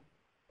zero,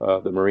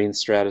 the marine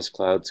stratus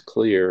clouds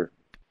clear,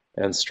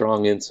 and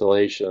strong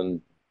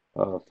insulation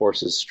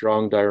forces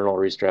strong diurnal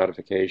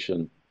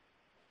restratification,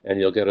 and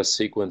you'll get a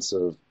sequence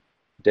of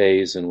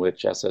days in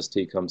which SST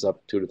comes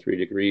up 2 to 3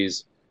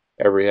 degrees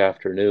every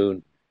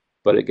afternoon,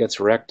 but it gets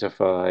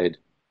rectified,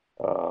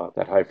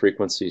 that high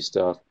frequency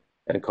stuff,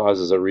 and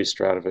causes a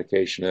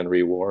restratification and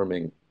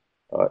rewarming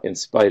in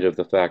spite of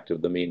the fact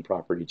of the mean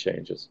property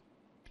changes.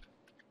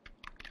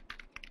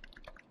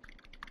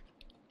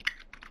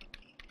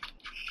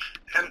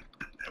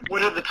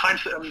 What are the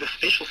the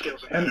spatial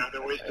scales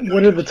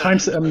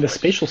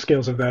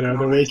of that? Are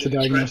there ways to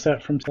diagnose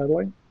that from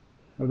satellite?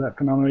 Or that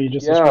phenomenon you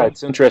just described? Yeah,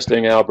 it's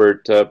interesting,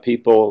 Albert.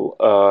 People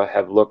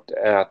have looked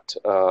at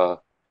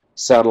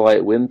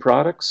satellite wind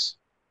products,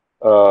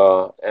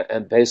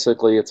 and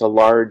basically it's a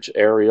large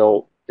area.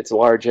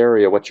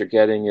 What you're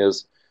getting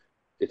is,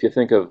 if you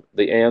think of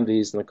the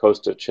Andes and the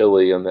coast of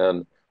Chile, and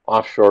then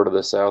offshore to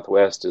the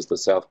southwest is the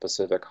South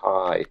Pacific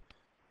High.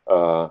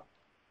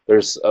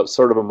 There's a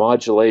sort of a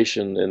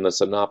modulation in the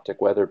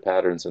synoptic weather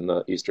patterns in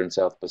the eastern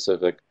South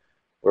Pacific,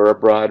 where a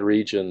broad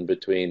region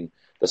between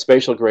the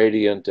spatial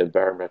gradient and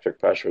barometric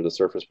pressure, the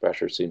surface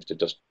pressure, seems to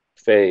just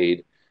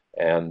fade,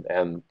 and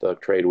the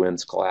trade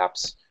winds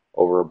collapse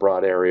over a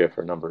broad area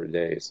for a number of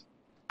days.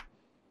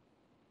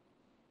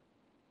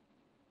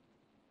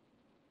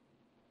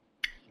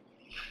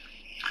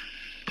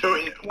 So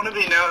one of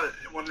the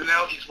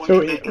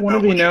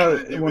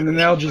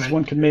analogies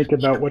one could make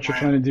about what you're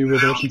trying to do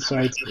with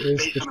OceanSITES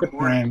is the ship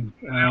mooring,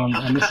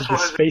 and this is the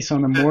space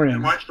on the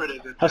mooring.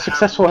 How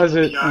successful has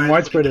it and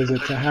widespread is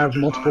it to have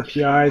multiple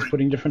PIs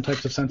putting different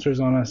types of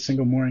sensors on a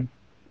single mooring?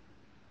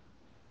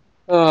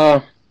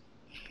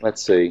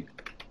 Let's see.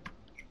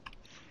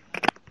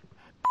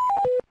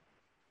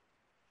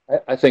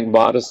 I think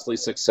modestly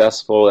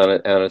successful,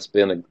 and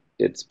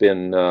it's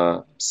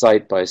been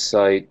site by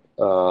site.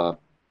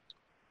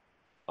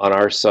 On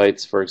our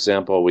sites, for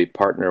example, we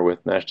partner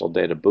with National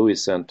Data Buoy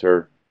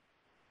Center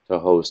to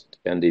host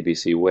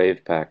NDBC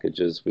wave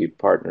packages. We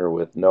partner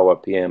with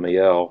NOAA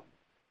PMEL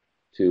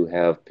to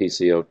have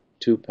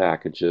PCO2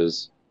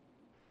 packages.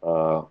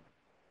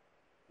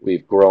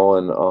 We've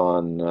grown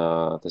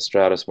on the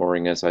Stratus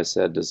mooring, as I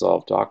said,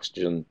 dissolved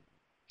oxygen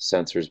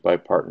sensors by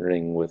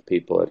partnering with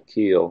people at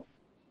Kiel.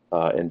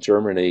 In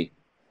Germany,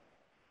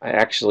 I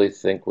actually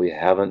think we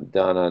haven't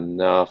done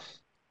enough,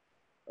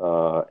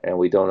 and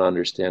we don't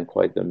understand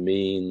quite the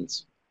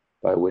means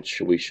by which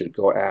we should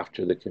go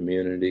after the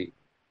community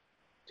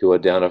to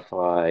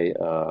identify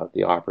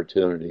the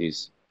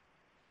opportunities.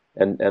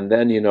 And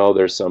then, you know,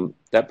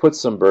 that puts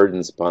some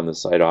burdens upon the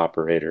site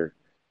operator.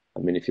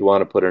 I mean, if you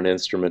want to put an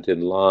instrument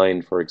in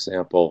line, for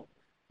example,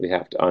 we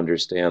have to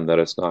understand that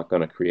it's not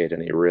going to create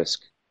any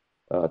risk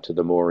to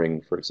the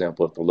mooring, for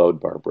example, if the load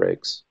bar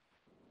breaks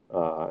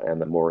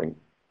and the mooring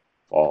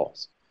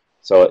falls.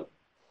 So,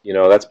 you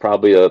know, that's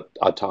probably a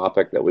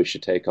topic that we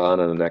should take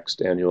on in the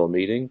next annual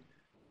meeting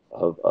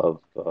of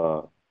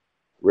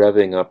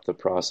revving up the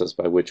process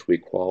by which we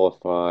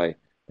qualify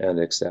and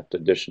accept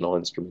additional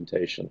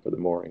instrumentation for the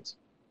moorings.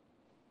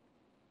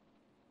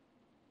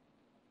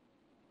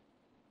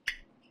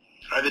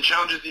 Are the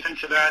challenges you think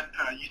to that?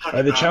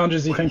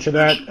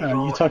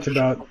 You talked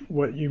about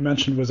what you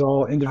mentioned was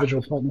all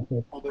individual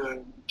partnerships. Are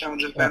the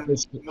challenges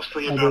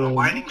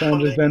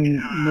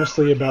then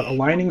mostly about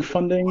aligning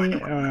funding?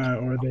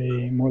 Or are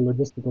they more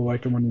logistical,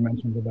 like the one you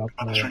mentioned about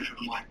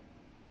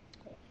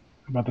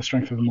the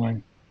strength of the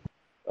mooring?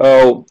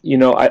 Oh, you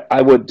know,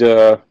 I would.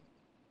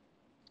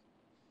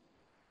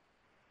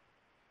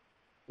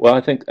 Well,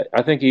 I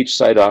think each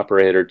site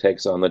operator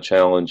takes on the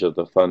challenge of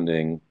the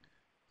funding.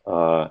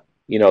 The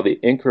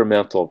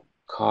incremental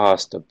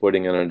cost of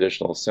putting an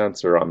additional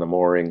sensor on the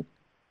mooring,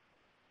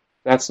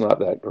 that's not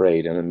that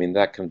great. And I mean,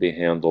 that can be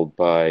handled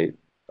by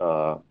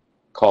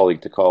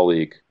colleague to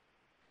colleague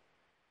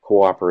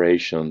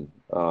cooperation.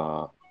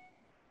 I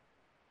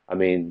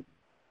mean,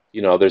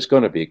 there's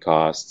going to be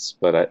costs,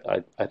 but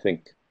I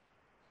think,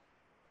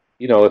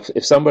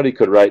 if somebody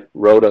could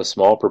wrote a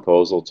small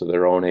proposal to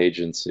their own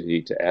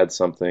agency to add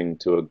something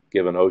to a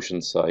given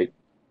ocean site,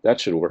 that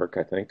should work,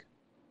 I think.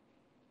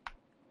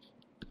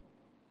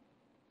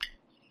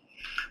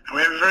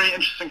 We have a very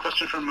interesting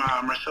question from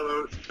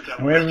Marcelo.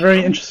 We have a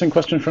very interesting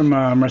question from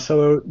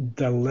Marcelo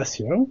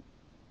D'Alessio.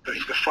 So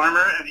he's a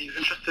farmer and he's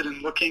interested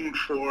in looking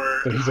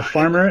for.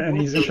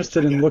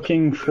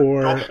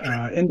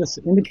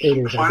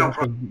 Indicators, I guess,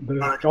 of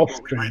the Gulf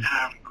Stream,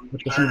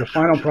 which are some of the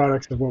final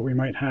products of what we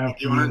might have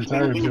from the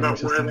entire observing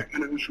system.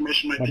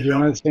 Do you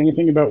want to say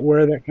anything about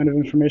where that kind of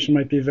information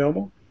might be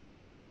available?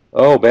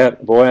 Oh,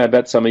 I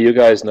bet some of you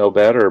guys know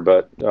better,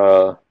 but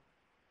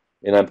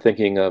and I'm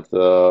thinking of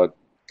the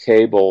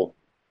cable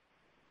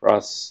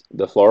across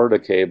the Florida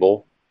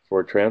cable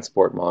for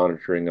transport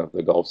monitoring of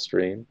the Gulf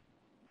Stream.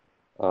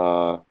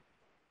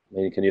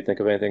 Maybe can you think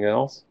of anything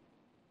else?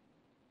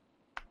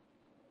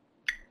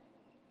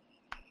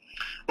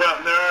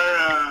 Well,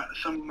 there are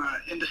some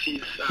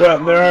indices.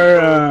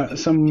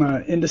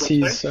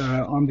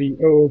 On the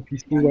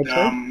OOPC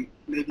website.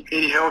 Maybe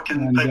Katie Hill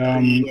can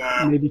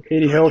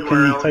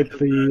type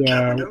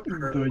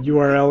the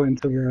URL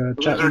into the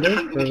chat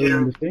window for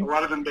everyone to see. A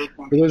lot of them based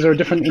on. So those are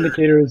different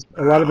indicators.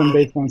 A lot of them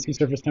based on sea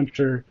surface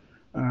temperature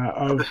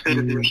of the state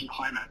of the ocean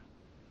climate.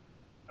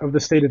 Of the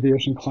state of the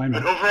ocean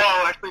climate. But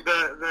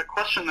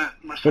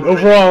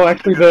overall,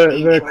 actually,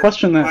 the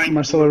question that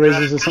Marcelo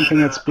raises is something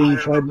that's being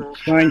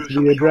trying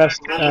to be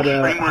addressed at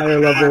a higher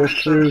level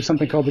through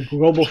something called the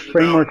Global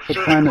Framework for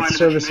Climate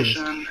Services,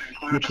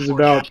 which is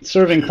about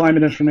serving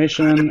climate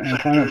information and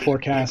climate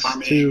forecasts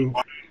to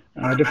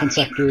different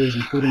sectors,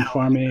 including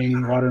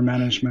farming, water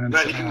management,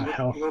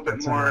 health,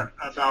 etc.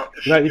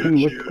 That you can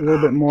look a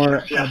little bit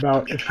more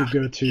about if you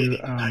go to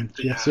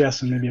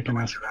GFCS, and maybe I can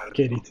ask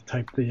Katie to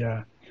type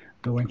the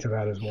link to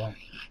that as well.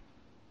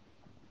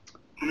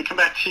 Let me come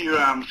back to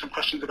some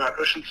questions about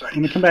OceanSITES.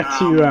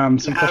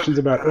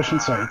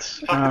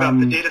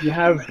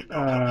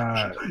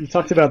 You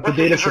talked about the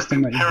data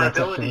system that you built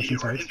up for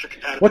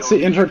OceanSITES. What's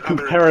the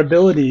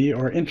intercomparability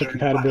or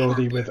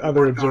intercompatibility with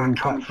other observing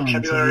platforms?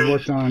 Have you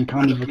worked on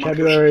common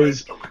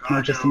vocabularies,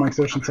 not just amongst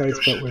OceanSITES,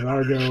 but with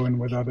Argo and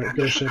with other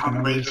GoShip and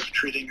others,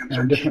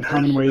 and different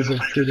common ways of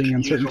treating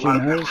uncertainty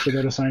and errors so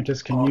that a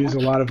scientist can use a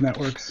lot of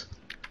networks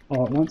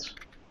all at once?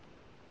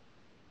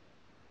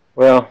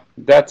 Well,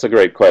 that's a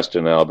great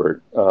question,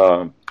 Albert.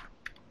 I'm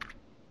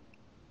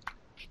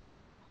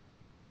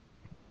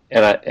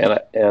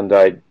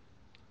going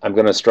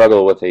to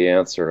struggle with the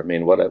answer. I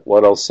mean,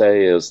 what I'll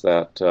say is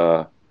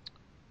that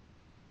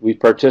we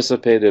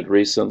participated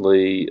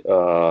recently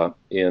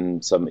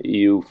in some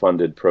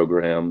EU-funded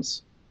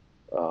programs,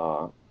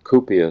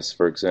 CUPIUS,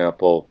 for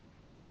example,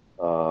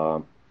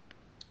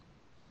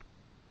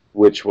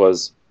 which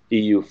was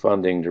EU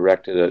funding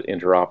directed at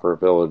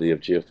interoperability of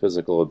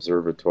geophysical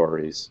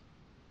observatories.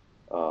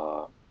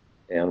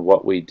 And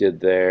what we did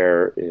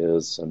there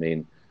is, I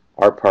mean,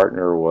 our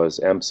partner was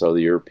EMSO,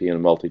 the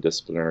European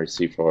Multidisciplinary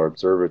Seafloor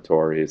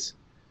Observatories.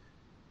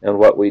 And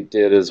what we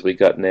did is we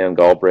got Nan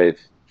Galbraith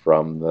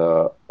from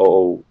the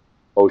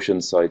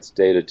OceanSITES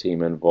data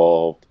team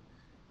involved,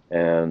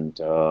 and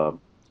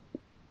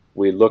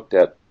we looked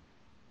at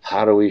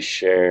how do we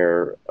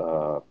share,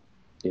 the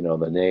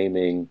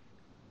naming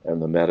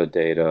and the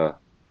metadata,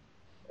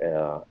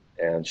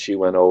 and she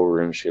went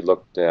over and she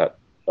looked at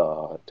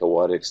to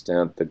what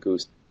extent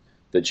the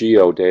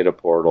Geo data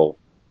portal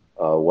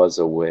was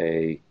a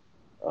way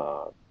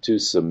to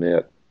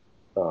submit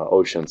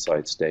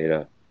OceanSITES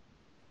data,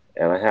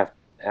 and I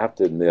have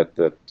to admit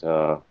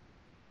that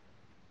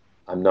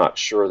I'm not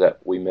sure that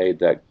we made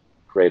that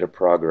great a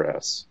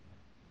progress,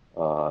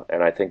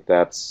 and I think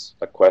that's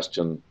a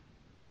question,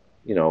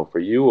 for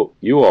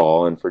you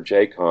all and for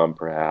JCOM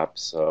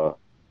perhaps. I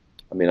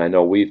mean, I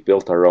know we've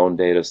built our own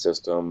data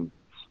system,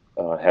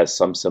 has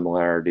some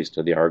similarities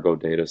to the Argo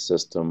data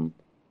system,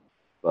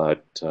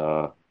 but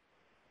how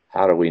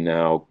do we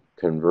now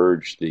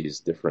converge these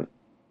different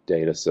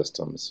data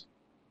systems?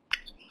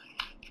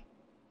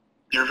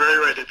 You're very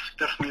right. It's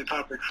definitely a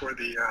topic for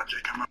the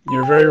JCOM.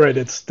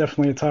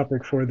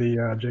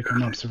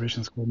 JCOM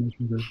Observations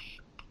Coordination Group.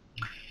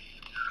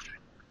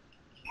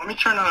 Let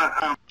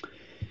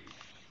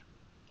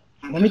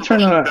me turn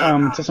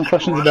to some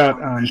questions about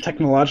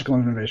technological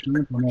innovation. I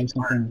know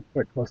something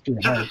quite close to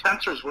your heart.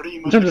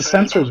 In terms of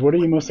sensors, what are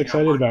you most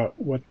excited about?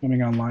 What's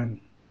coming online?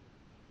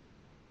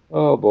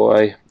 Oh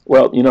boy.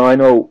 Well, I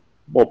know.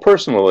 Well,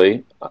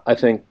 personally, I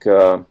think.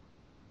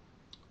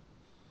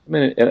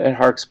 It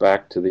harks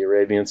back to the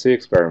Arabian Sea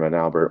experiment,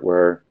 Albert,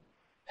 where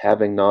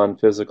having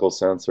non-physical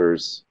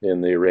sensors in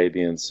the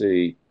Arabian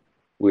Sea,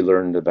 we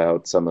learned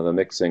about some of the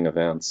mixing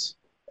events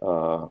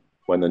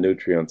when the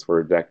nutrients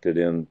were ejected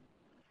in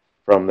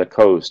from the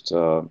coast.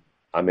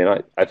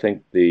 I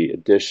think the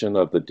addition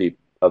of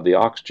the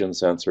oxygen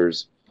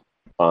sensors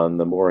on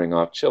the mooring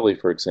off Chile,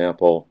 for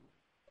example,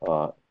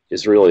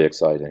 is really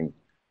exciting.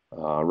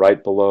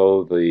 Right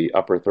below the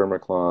upper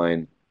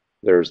thermocline,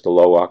 there's the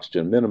low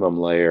oxygen minimum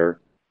layer.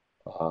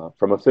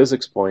 From a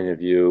physics point of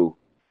view,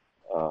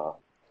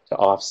 to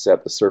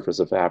offset the surface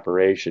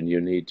evaporation, you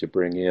need to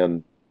bring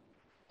in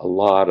a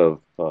lot of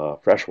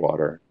fresh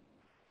water.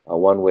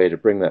 One way to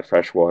bring that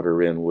fresh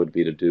water in would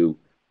be to do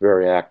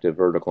very active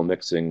vertical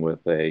mixing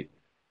with a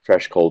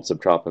fresh cold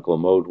subtropical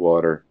mode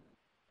water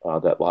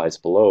that lies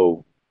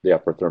below the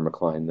upper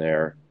thermocline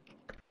there.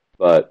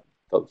 But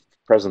the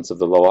presence of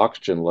the low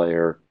oxygen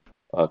layer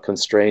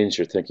constrains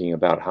your thinking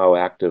about how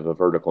active a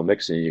vertical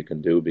mixing you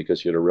can do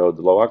because you'd erode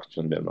the low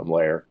oxygen minimum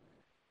layer.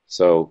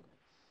 So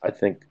I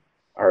think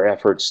our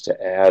efforts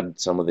to add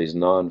some of these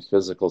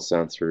non-physical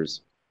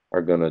sensors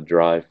are going to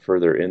drive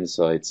further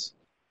insights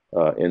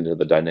into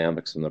the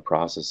dynamics and the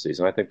processes,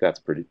 and I think that's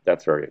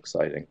very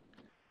exciting.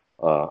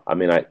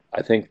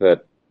 I think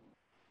that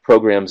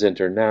programs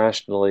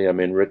internationally,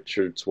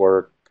 Richard's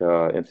work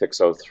in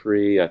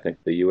Fix03, I think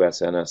the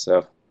US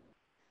NSF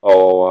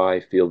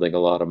OOI fielding a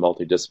lot of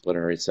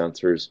multidisciplinary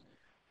sensors.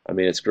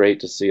 It's great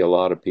to see a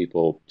lot of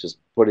people just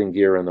putting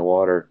gear in the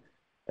water,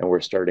 and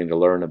we're starting to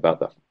learn about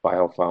the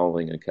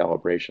biofouling and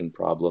calibration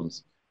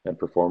problems and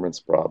performance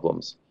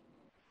problems.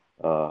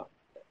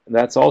 And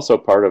that's also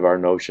part of our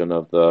notion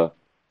of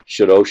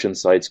should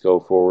OceanSITES go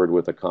forward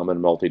with a common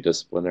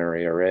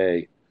multidisciplinary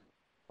array?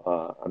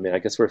 I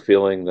guess we're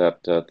feeling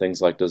that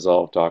things like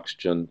dissolved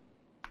oxygen,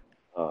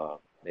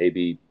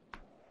 maybe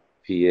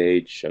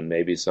pH, and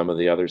maybe some of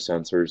the other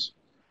sensors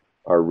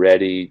are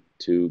ready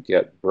to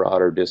get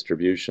broader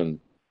distribution,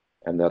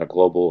 and that a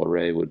global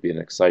array would be an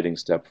exciting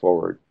step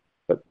forward.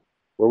 But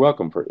we're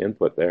welcome for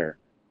input there.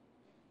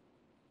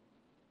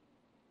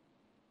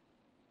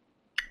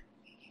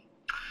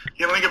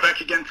 Yeah, let me go back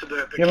again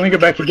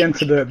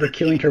to the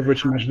Keeling curve,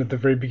 which you mentioned at the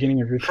very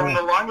beginning of your talk.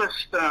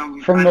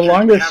 From the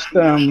longest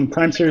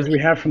time series we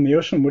have from the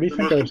ocean, what do you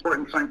think are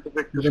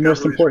the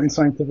most important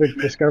scientific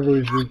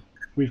discoveries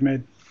we've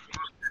made?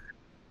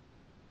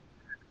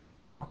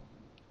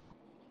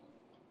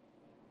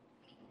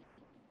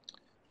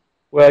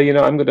 Well,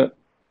 I'm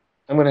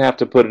gonna have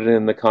to put it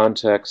in the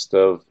context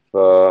of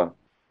the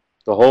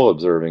whole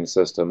observing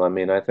system.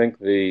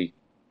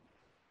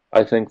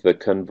 I think the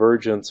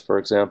convergence, for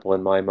example,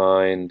 in my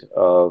mind,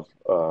 of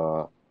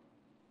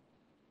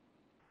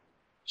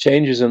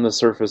changes in the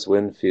surface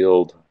wind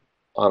field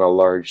on a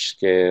large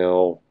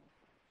scale,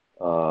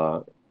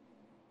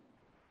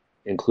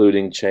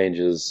 including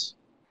changes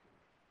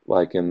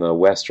like in the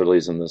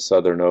westerlies in the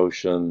Southern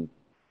Ocean,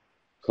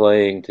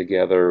 playing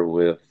together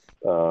with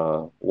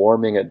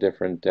warming at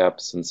different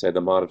depths, and say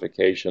the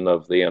modification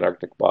of the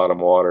Antarctic bottom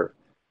water,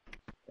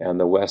 and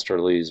the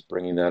westerlies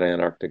bringing that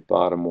Antarctic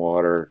bottom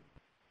water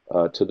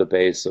to the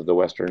base of the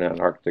Western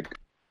Antarctic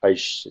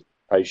ice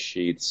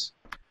sheets.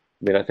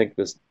 I think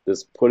this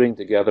putting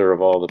together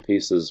of all the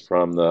pieces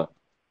from the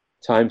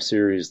time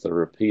series, the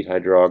repeat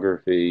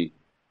hydrography,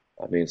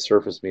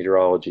 surface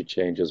meteorology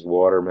changes,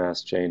 water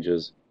mass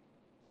changes.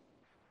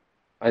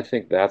 I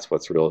think that's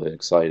what's really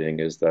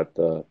exciting, is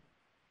that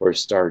we're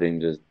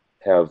starting to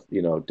have,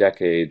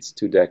 decades,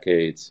 2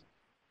 decades,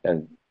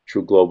 and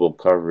true global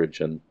coverage,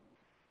 and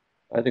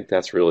I think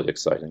that's really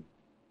exciting.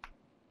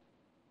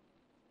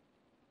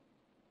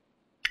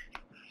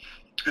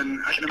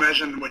 And I can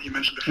imagine what you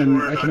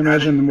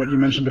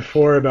mentioned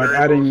before about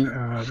adding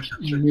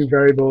new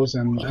variables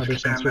and other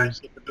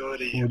sensors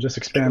will just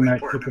expand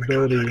that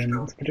capability, and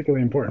it's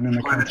particularly important in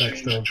the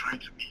context of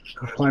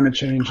climate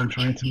change and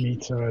trying to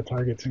meet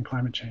targets in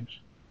climate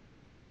change.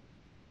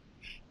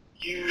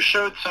 You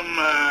showed some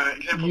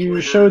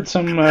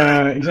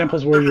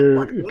examples where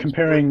you're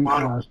comparing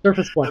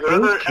surface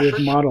fluxes with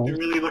models.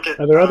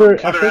 Are there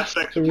other efforts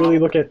to really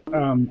look at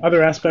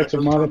other aspects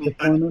of model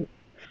performance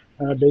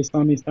based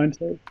on these time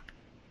series?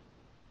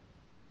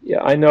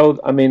 Yeah, I know.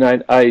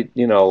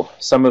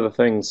 Some of the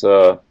things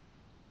I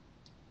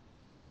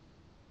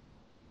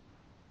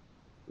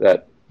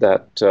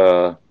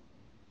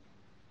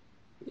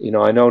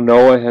know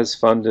NOAA has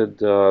funded.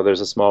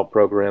 There's a small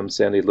program,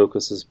 Sandy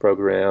Lucas's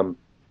program,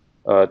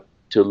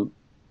 to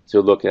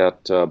look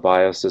at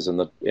biases in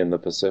the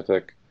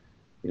Pacific.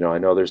 I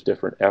know there's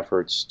different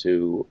efforts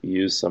to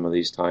use some of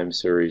these time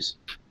series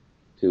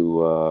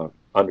to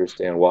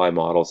understand why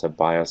models have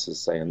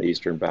biases, say in the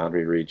eastern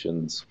boundary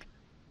regions.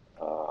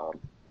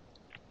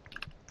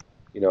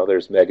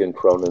 There's Megan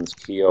Cronin's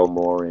Keo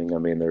mooring.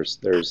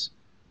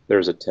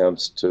 There's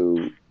attempts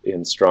to,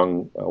 in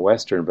strong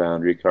western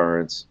boundary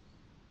currents,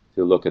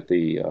 to look at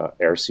the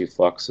air-sea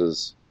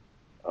fluxes.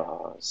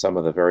 Some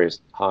of the various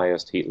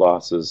highest heat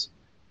losses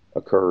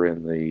occur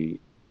in the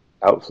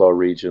outflow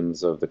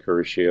regions of the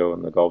Kuroshio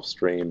and the Gulf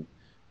Stream,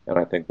 and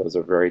I think those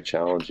are very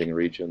challenging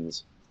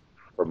regions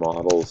for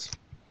models.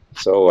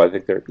 So I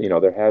think there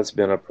has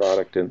been a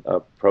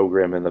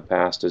program in the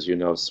past, as you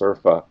know,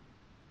 SURFA,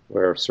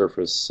 where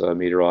surface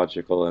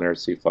meteorological and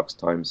NRC flux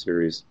time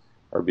series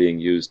are being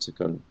used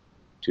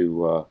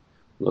to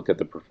look at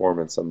the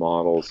performance of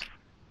models.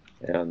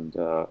 And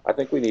I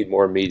think we need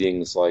more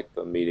meetings like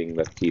the meeting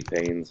that Keith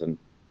Haynes and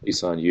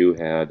Lisan Yu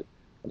had,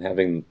 and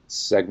having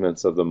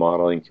segments of the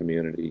modeling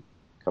community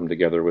come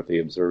together with the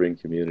observing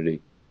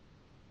community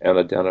and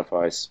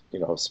identify,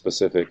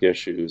 specific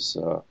issues.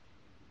 I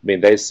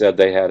mean, they said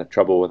they had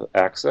trouble with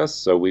access,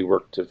 so we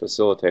worked to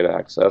facilitate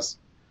access.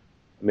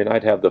 I mean,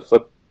 I'd have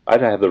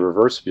the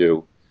reverse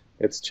view.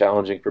 It's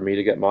challenging for me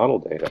to get model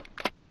data.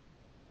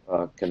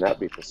 Can that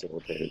be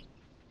facilitated?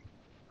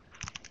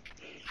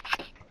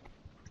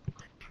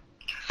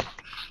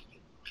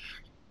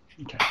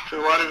 Okay. So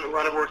a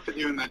lot of work to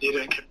do in the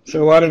data.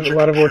 So a lot of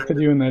work to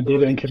do in the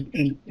data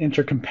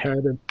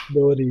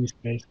intercomparability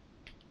space.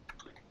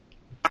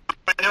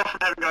 I know from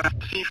having gone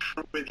out to sea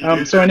with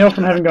you. So I know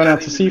from having gone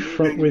out to sea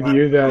with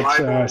you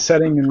that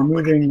setting and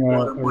removing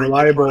a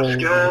reliable,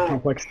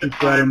 complex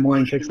deep water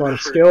mooring takes a lot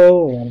of skill,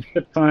 a lot of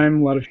ship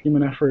time, a lot of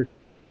human effort.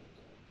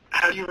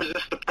 How do you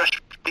resist the pressure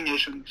from funding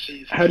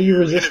agencies? How do you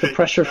resist the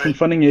pressure from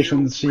funding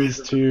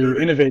agencies to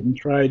innovate and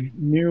try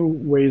new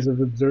ways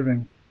of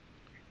observing?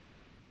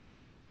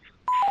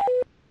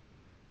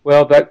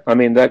 Well,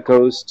 that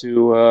goes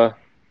to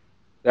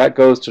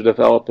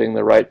developing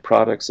the right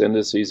products,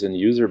 indices, and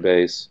user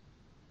base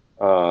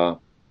to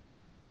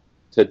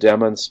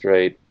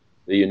demonstrate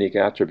the unique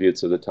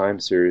attributes of the time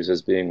series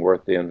as being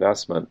worth the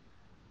investment.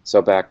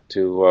 So back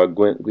to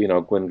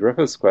Gwen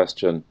Griffith's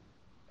question.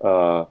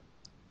 For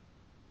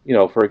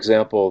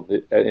example,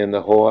 in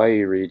the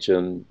Hawaii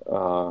region,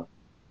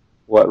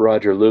 what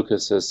Roger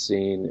Lucas has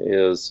seen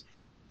is,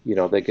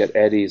 they get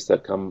eddies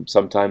that come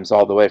sometimes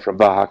all the way from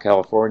Baja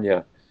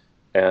California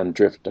and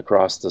drift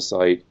across the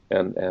site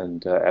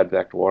and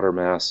advect water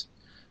mass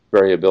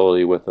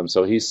variability with them.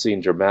 So he's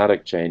seen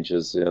dramatic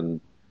changes in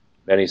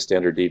many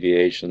standard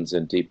deviations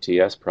in deep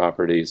TS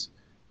properties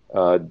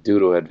due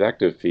to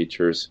advective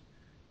features.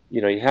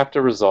 You have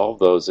to resolve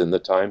those in the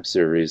time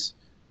series.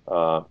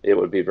 It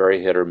would be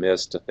very hit or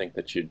miss to think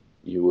that you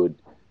would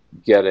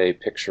get a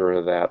picture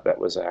of that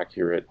was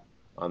accurate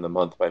on the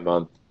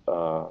month-by-month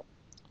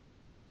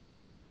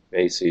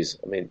basis.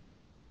 I mean,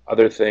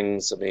 other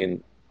things,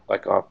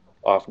 like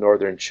off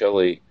northern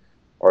Chile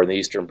or in the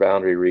eastern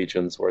boundary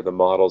regions where the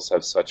models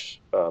have such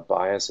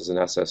bias as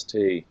an SST.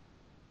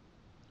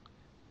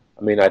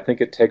 I think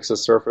it takes a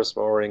surface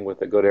mooring with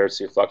the good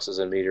air-sea fluxes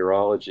and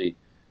meteorology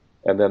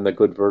and then the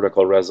good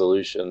vertical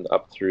resolution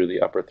up through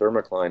the upper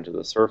thermocline to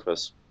the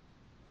surface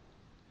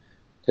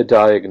to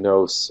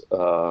diagnose,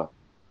 why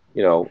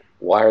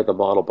are the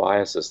model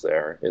biases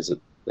there? Is it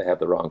they have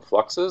the wrong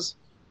fluxes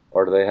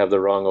or do they have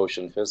the wrong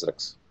ocean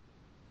physics?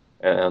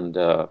 And,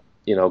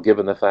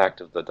 given the fact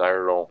of the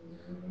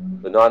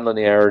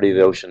nonlinearity of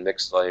the ocean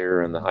mixed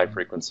layer and the high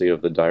frequency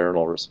of the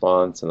diurnal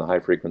response and the high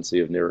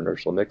frequency of near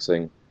inertial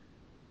mixing,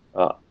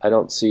 I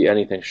don't see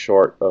anything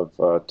short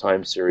of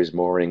time series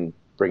mooring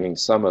bringing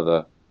some of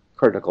the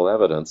critical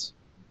evidence.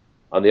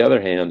 On the other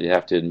hand, you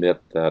have to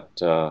admit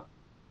that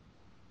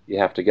you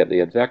have to get the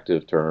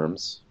advective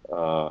terms.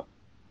 The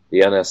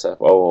NSF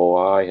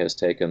OOI has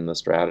taken the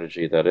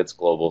strategy that its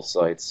global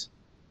sites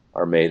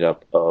are made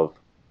up of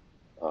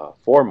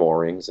 4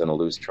 moorings and a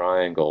loose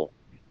triangle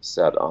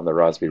set on the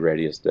Rossby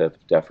radius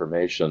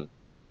deformation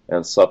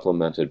and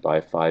supplemented by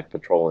 5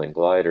 patrolling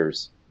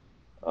gliders.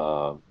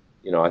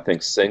 I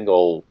think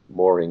single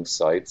mooring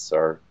sites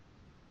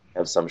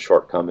have some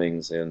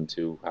shortcomings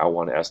into how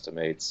one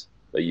estimates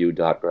the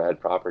U.grad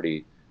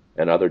property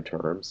and other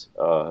terms.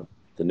 The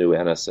new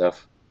NSF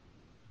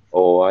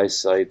OOI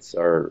sites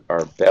are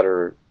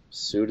better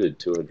suited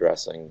to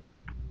addressing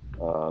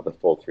the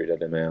full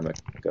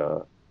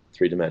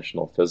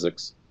three-dimensional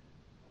physics.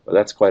 But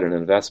that's quite an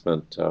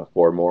investment,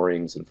 4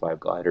 moorings and 5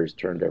 gliders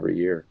turned every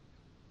year.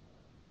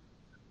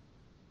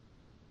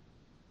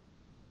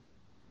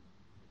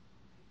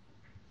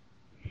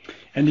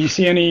 And do you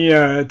see any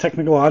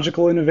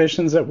technological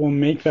innovations that will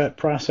make that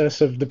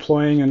process of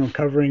deploying and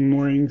recovering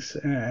moorings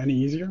any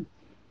easier?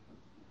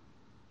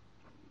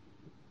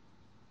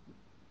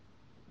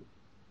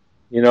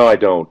 I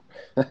don't.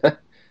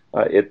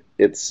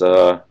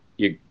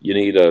 You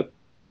need a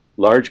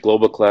large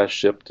global class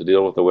ship to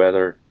deal with the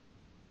weather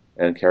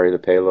and carry the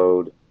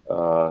payload.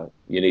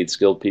 You need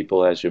skilled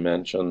people, as you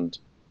mentioned.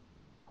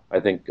 I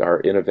think our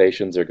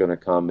innovations are going to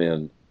come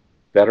in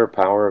better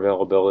power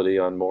availability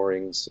on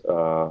moorings,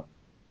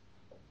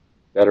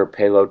 better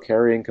payload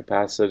carrying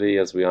capacity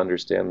as we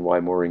understand why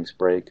moorings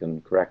break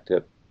and correct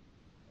it,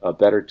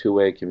 better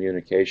two-way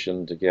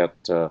communication to get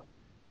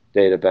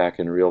data back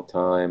in real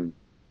time,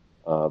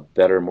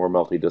 better, more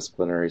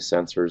multidisciplinary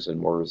sensors and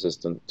more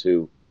resistant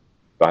to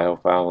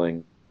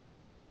biofouling.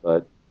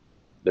 But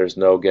there's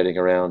no getting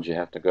around. You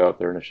have to go out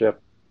there in a ship.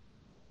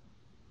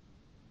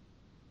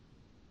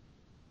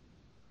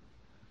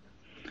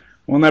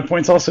 Well, and that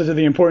points also to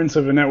the importance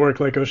of a network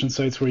like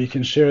OceanSITES where you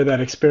can share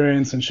that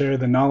experience and share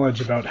the knowledge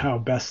about how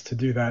best to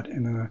do that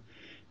in the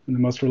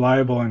most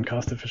reliable and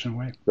cost-efficient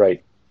way.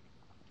 Right.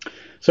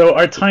 So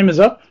our time is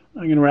up.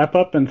 I'm going to wrap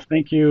up and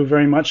thank you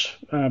very much,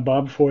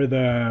 Bob, for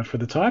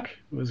the talk.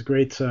 It was a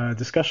great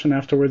discussion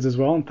afterwards as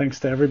well, and thanks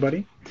to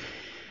everybody.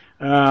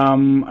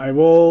 I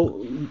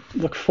will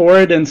look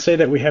forward and say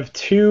that we have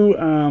two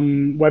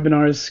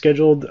webinars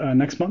scheduled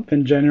next month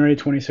in January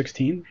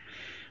 2016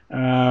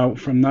 from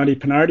Nadi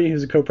Panardi,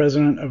 who's a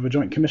co-president of a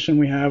joint commission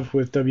we have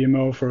with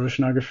WMO for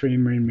oceanography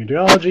and marine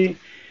meteorology,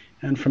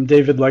 and from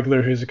David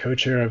Legler, who's a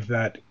co-chair of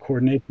that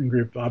coordination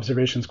group,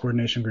 observations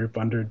coordination group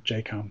under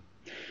JCOM.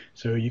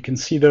 So you can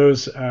see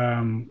those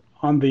on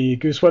the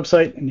Goose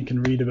website, and you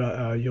can read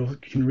about you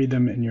can read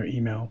them in your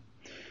email.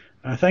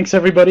 Thanks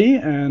everybody,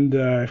 and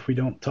if we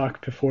don't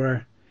talk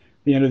before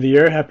the end of the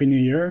year, Happy New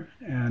Year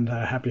and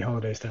happy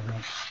holidays to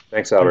everyone.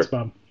 Thanks, Albert. Thanks,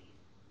 Bob.